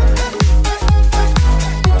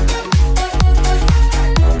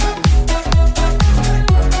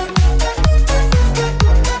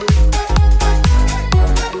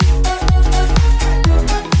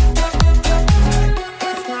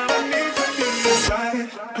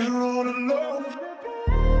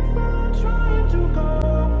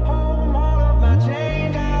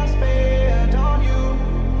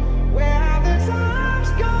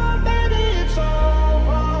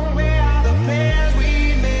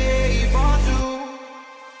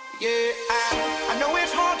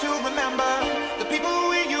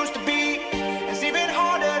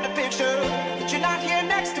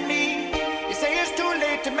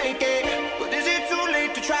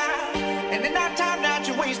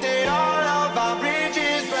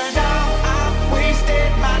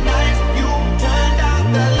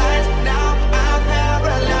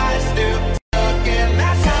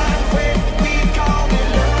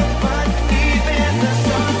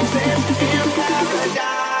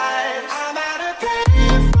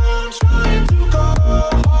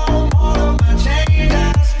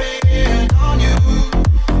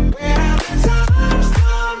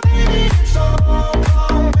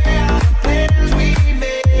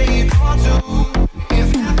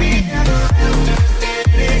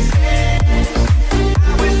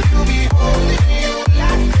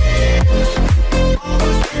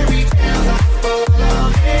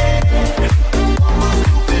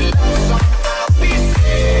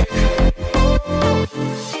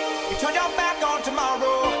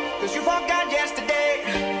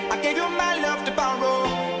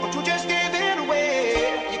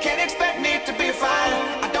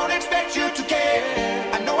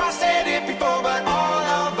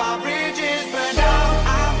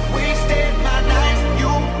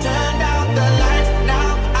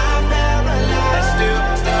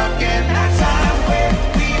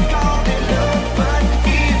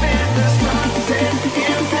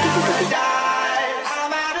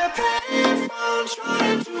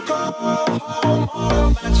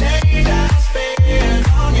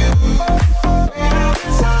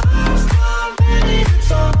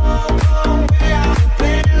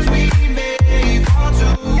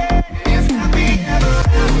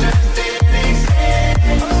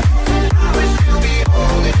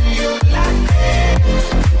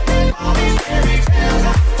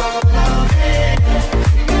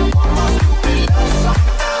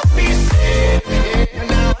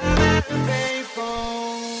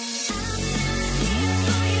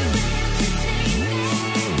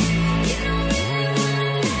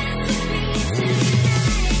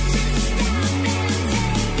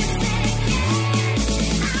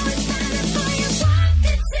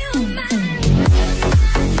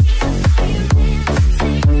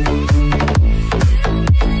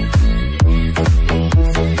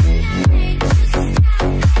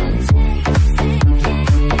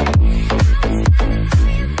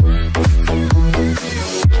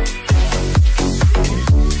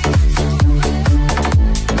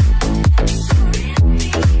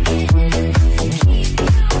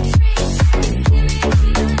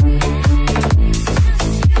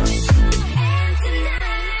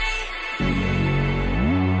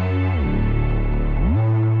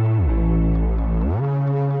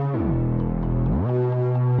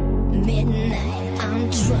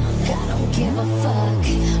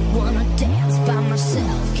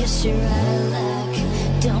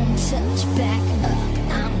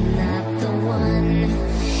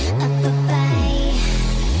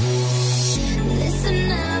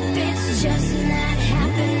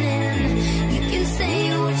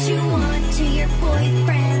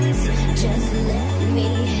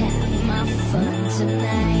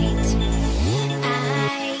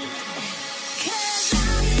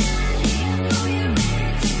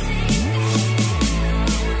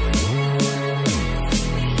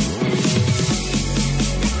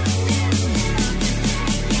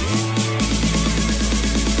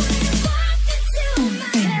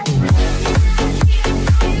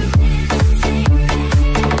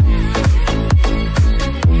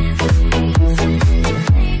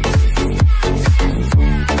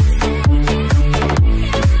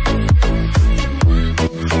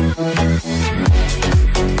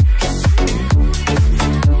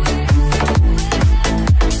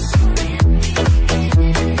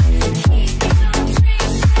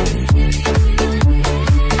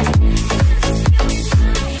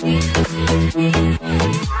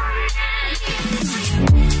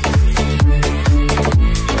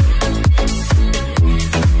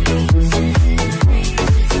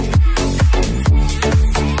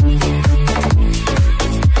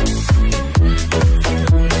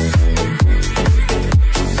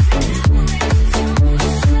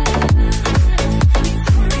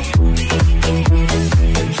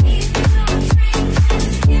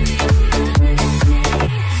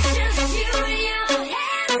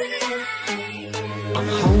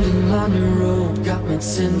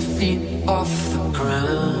 feet off the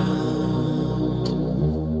ground.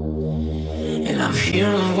 And I'm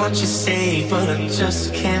hearing what you say, but I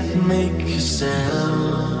just can't make a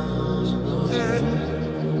sound.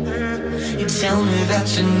 You tell me that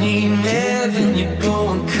you need me, then you go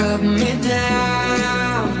and cut me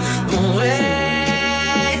down.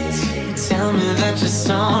 Wait, you tell me that you're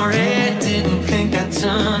sorry, didn't think I'd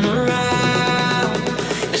turn around.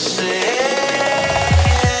 You say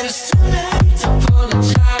that it's too late to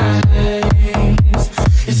apologize.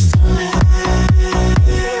 It's too late.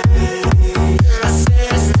 I said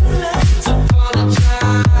it's too late to apologize.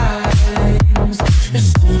 It's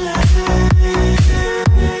too late.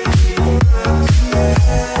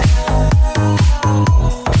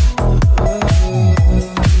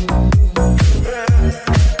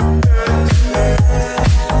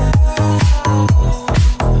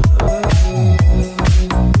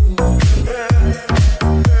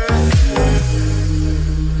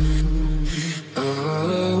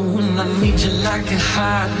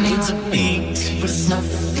 Heart needs a beat, but it's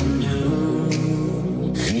nothing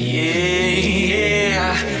new.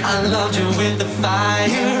 Yeah, I loved you with the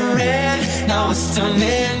fire red, now it's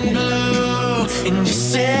turning blue. And you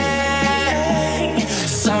say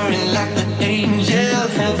sorry like the angel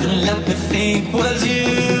heaven let me think was you.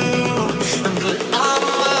 But I'm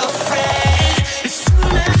afraid it's too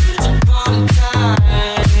late to apologize.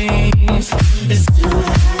 It's too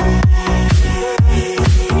late.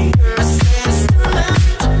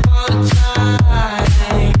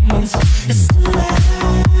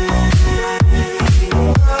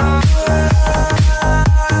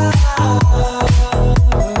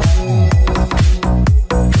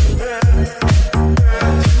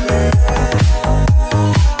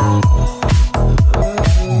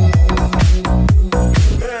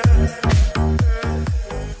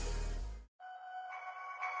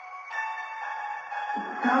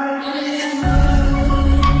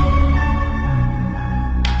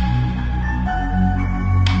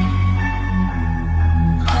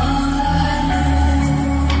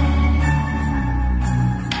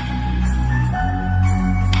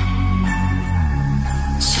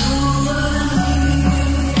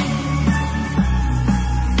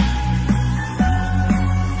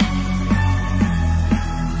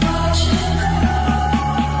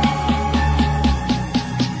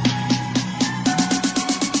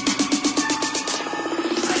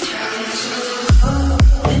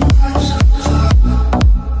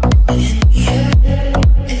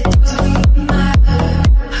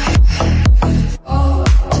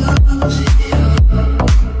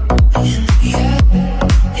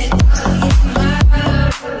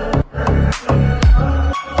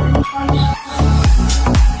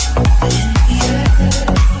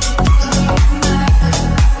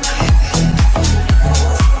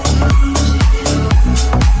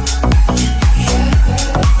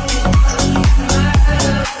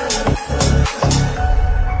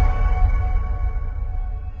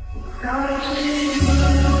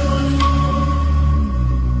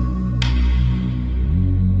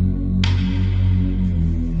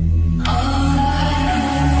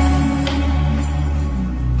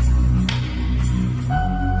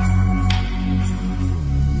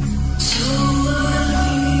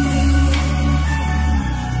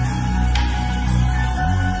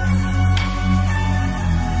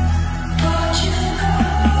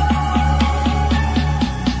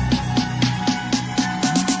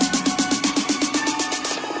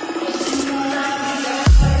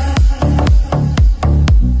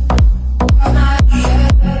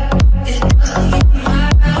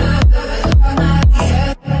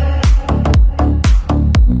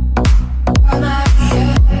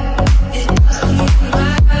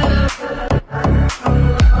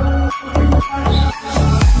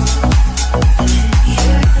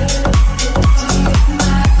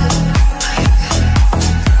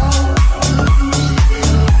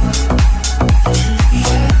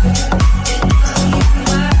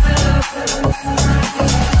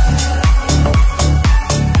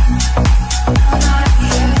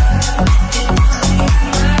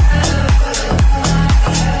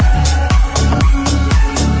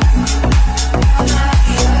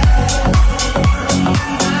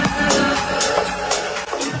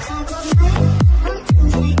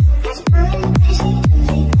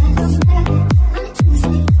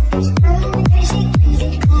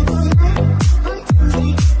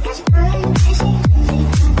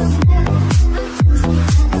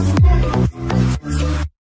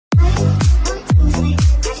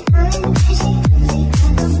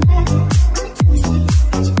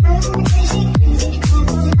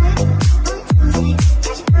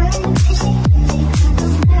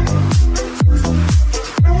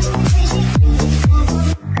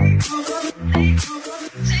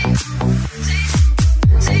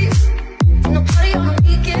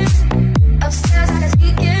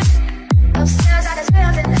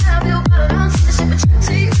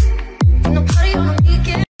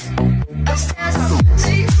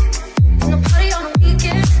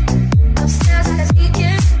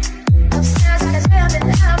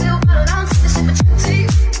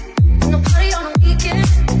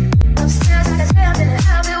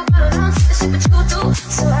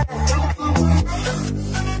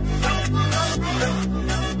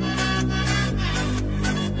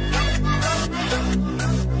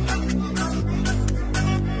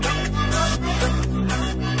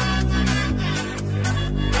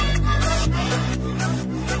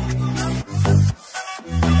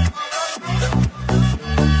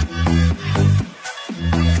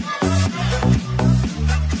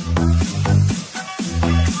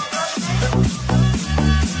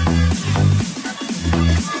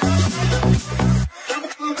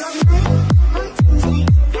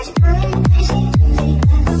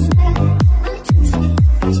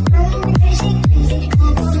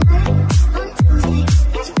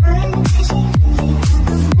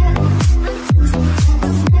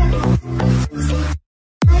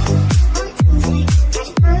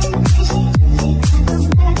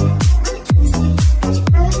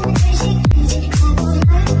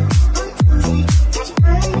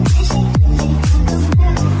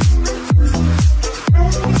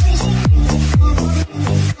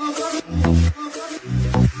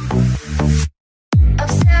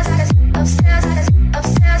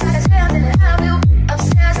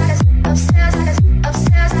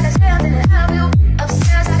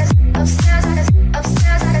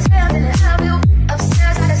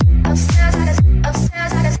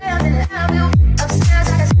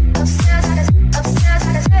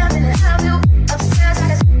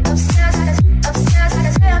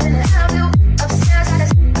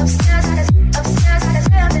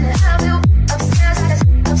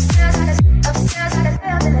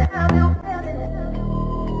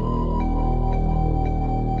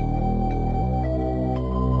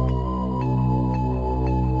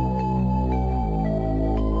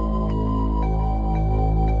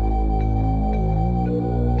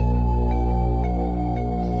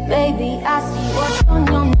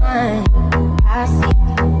 mine. I see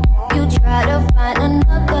you try to find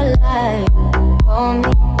another life for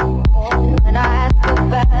me. And when I ask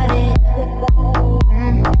about it,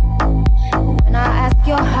 when I ask,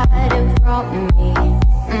 you're hiding from me.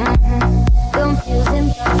 Confusing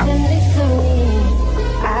thoughts and mystery.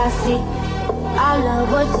 I see our love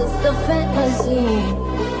was just a fantasy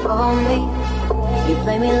for me. You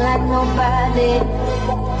play me like nobody.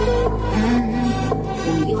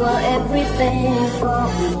 You were everything for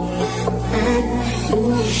me.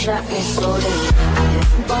 You shot me so damn.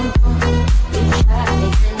 Bum, bum. You shot me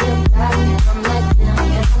and you got me from like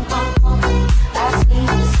damn. Bum, bum. I see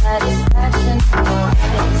the satisfaction in your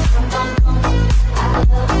eyes. Bum, bum. I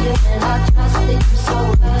love you and I trust you so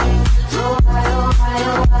well. So why, oh why,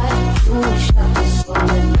 oh why? You shot me so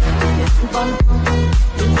damn. Bum, bum.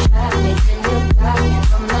 You shot me and you got me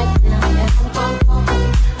from like damn. Bum, bum.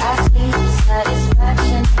 I see the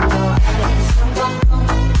satisfaction in your eyes. Bum, bum.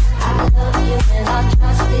 I love you and I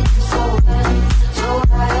trust you so well. So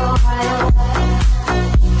why, oh why, oh why?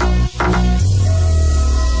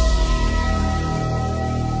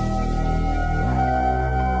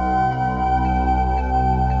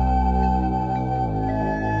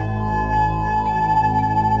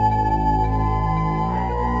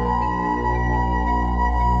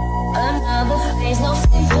 Another phase, no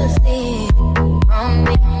sympathy from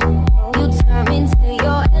me. You turn me to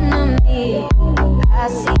your enemy. I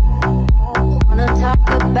see, wanna talk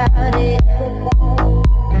about it.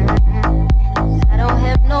 I don't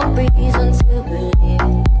have no reason to believe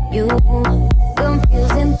you.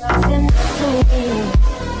 Confusing thoughts and mystery.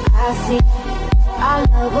 I see, our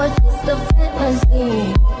love was just a fantasy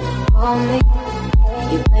for me.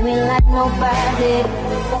 You play me like nobody.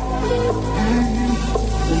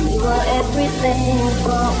 You were everything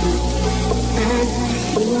for me.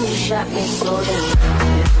 You shot me so damn.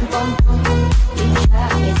 Bum, bum. You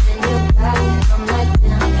shot me and you got me from like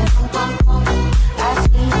damn. Bum, bum. I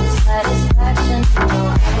see the satisfaction in your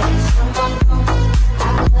eyes. Bum, bum. I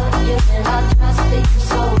love you and I trust you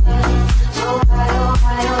so well. So why, oh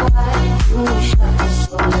why, oh why? You shot me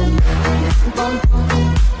so damn. Bum, bum.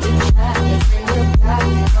 You shot me and you got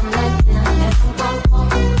me from like damn. Bum, bum.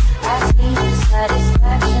 I see the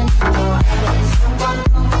satisfaction in your eyes. Bum,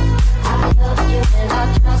 bum. I love you and I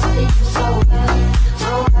trust you so well.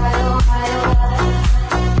 So why, oh why, oh why?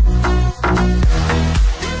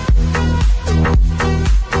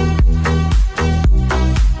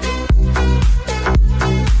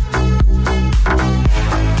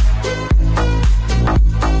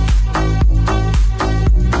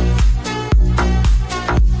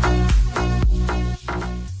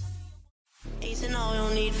 Easy now, you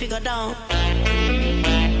don't need figure down.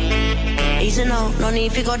 Easy now, no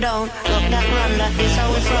need figure down. Rock that run, that is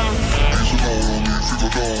how it's from.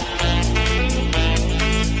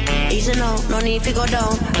 Easy now, no need figure down.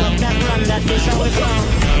 Rock that run, that is how it's from.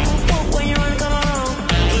 When you run, come around.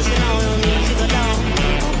 Easy now, you don't need figure down.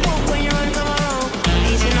 When you run, come around.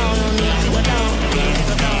 Easy now, you don't need figure down.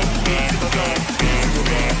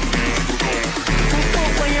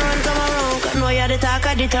 When you run, come around. Cause know you're the talk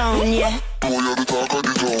of the town, yeah.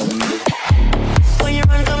 When you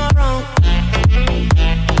run, come around.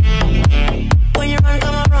 When you run,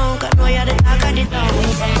 come around. Cause know you're the talk of the town.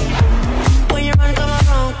 When you run, come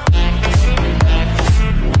around.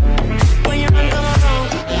 When you run, come around.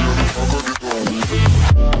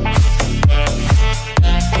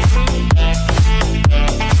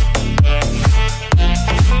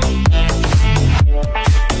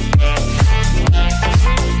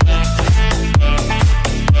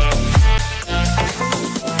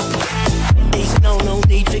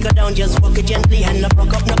 Just walk it gently and not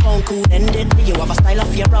rock up no bone. Cool ended, you have a style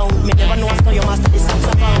of your own. Me never know what's your master this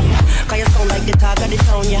saxophone. Cause you sound like the talk of the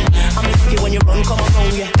town, yeah. I'm lucky when you run, come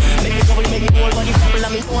around, yeah. Make me trouble, make me whole body bubble. I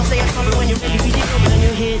mean, don't say you're trouble when you're ready for the trouble. And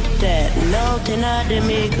you hit that note in the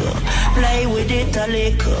maker. Play with it a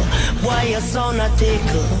little. Why you sound a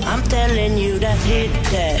tickle? I'm telling you that hit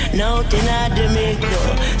that note in the maker.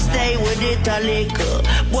 Stay with it a little.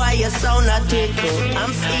 Why you sound a tickle?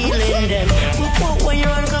 I'm feeling them. When you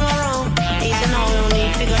run, come around. Easy now, you don't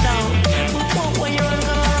need figure down. When you run,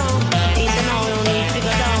 come around. Easy now, you don't need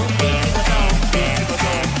figure down.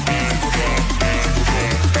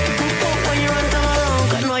 When you run, come around.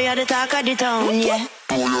 Cause know you're the talk of the town, yeah.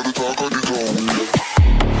 When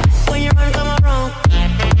you run, come around.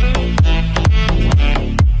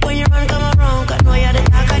 When you run, come around. Cause know you're the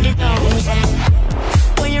talk of the town.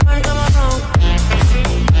 When you run, come around.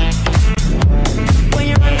 When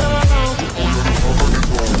you run, come around.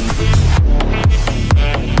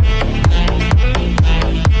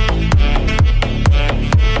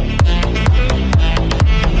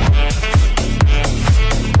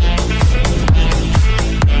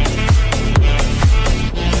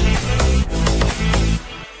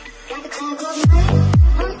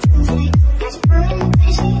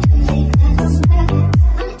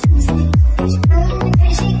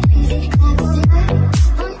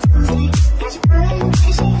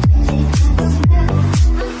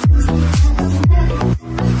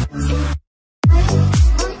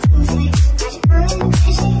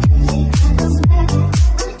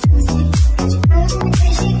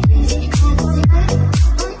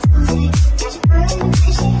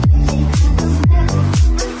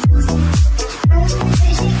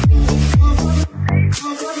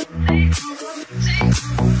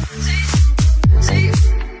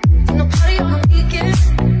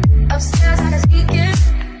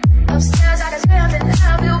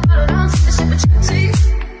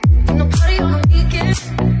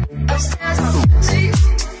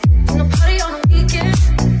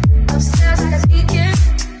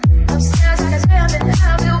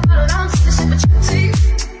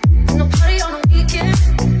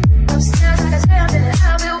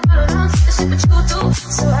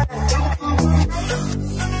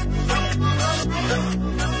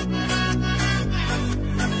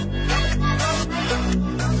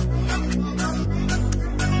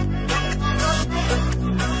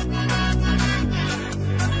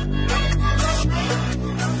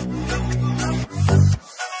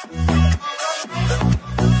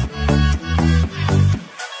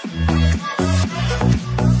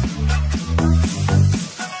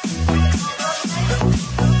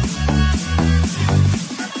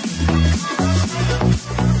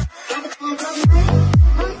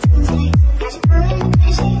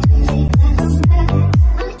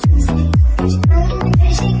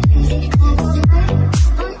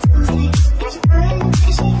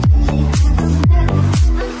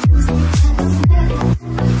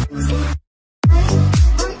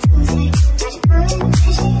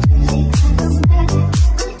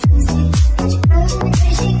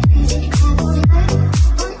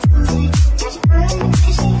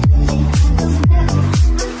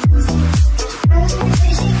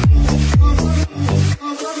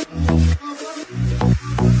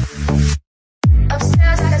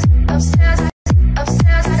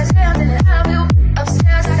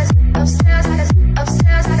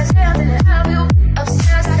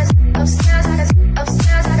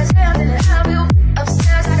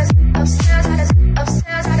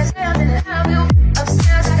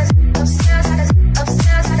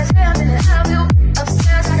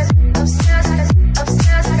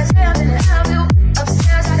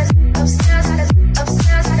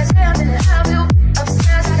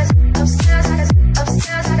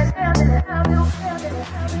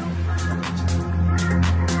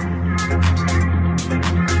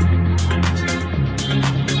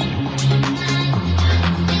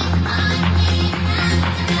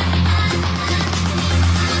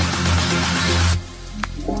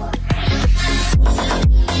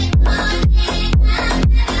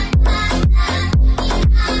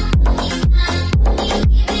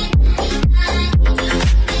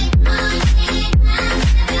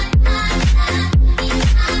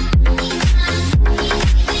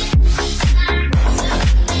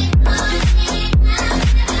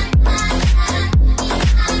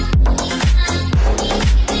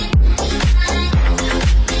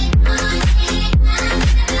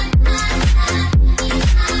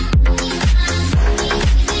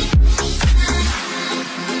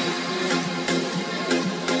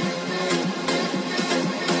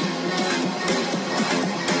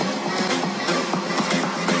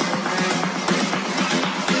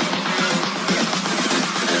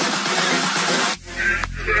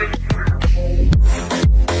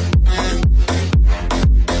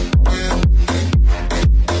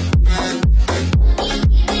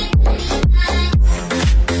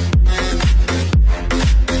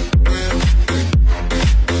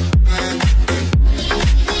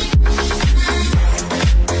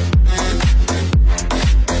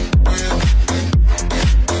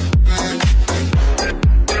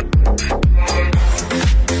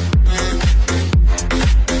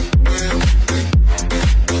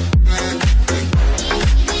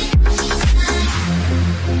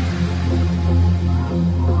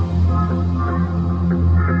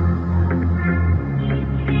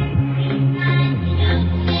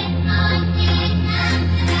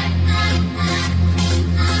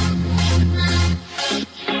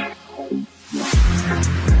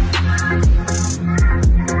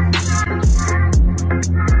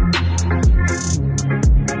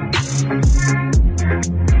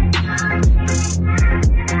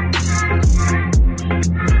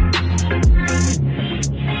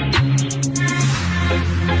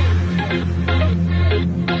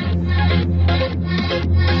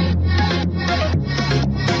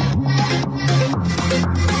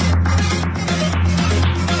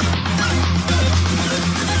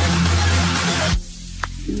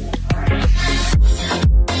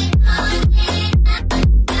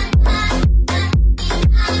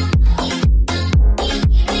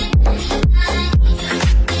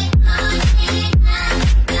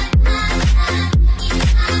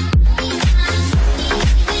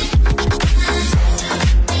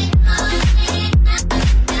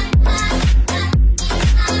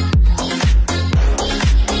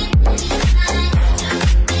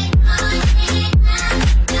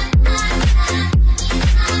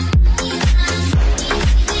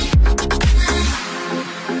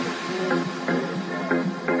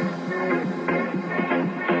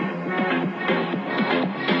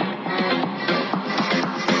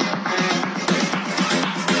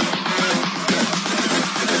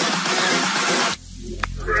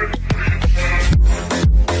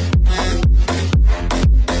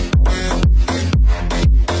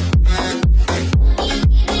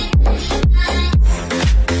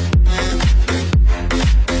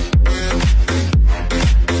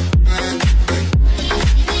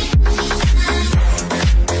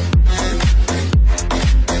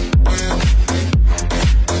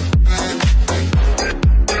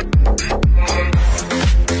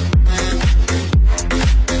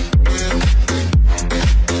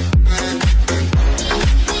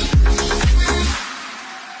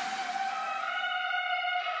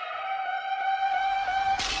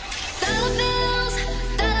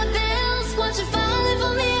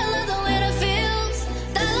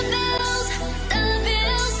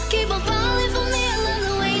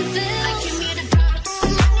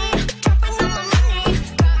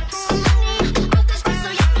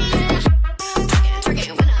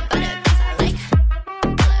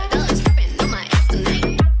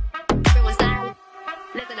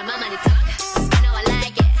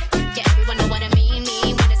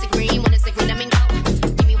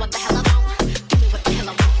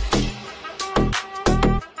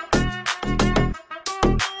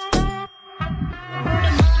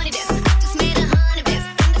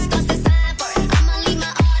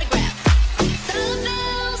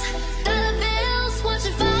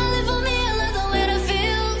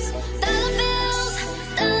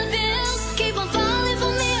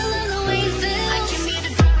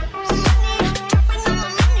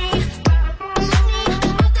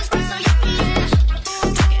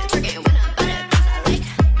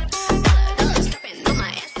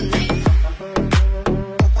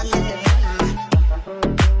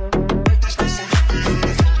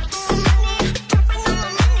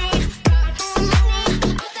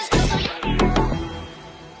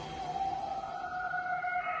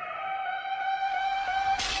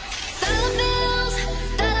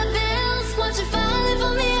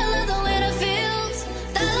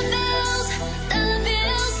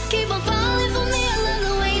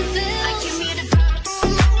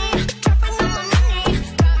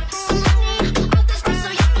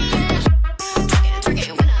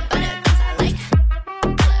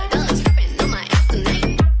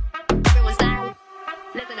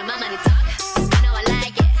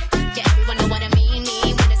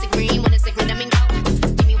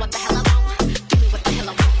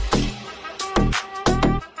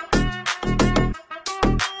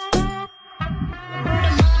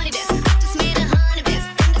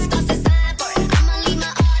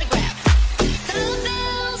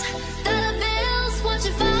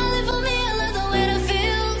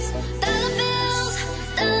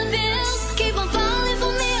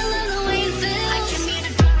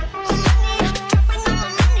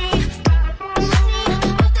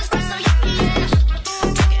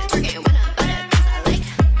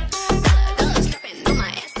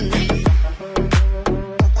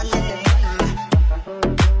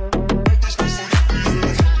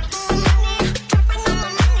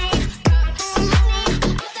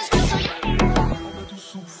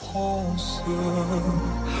 souffrance.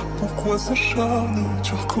 Pourquoi s'acharner,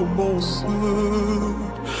 tu recommences?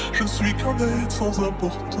 Je ne suis qu'un être sans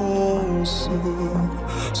importance.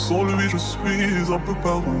 Sans lui je suis un peu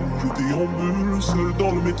paro. Je déambule seul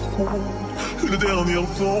dans le métro. Une dernière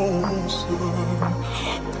danse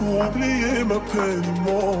pour oublier ma peine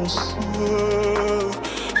immense.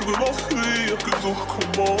 Je veux m'enfuir, que tout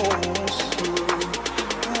recommence.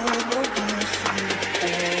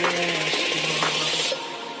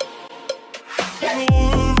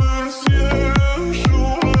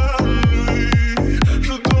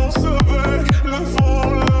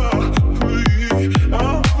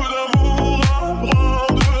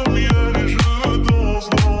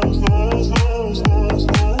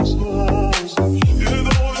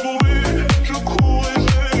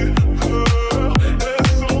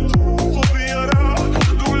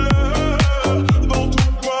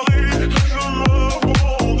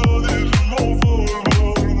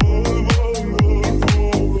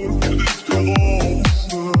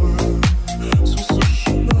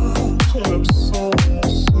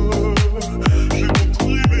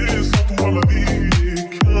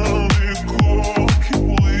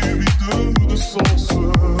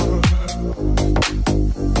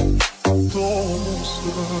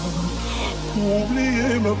 Pour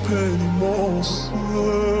oublier ma peine immense,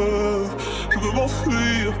 je veux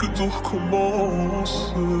m'enfuir, que tout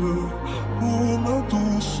recommence. Oh ma douce.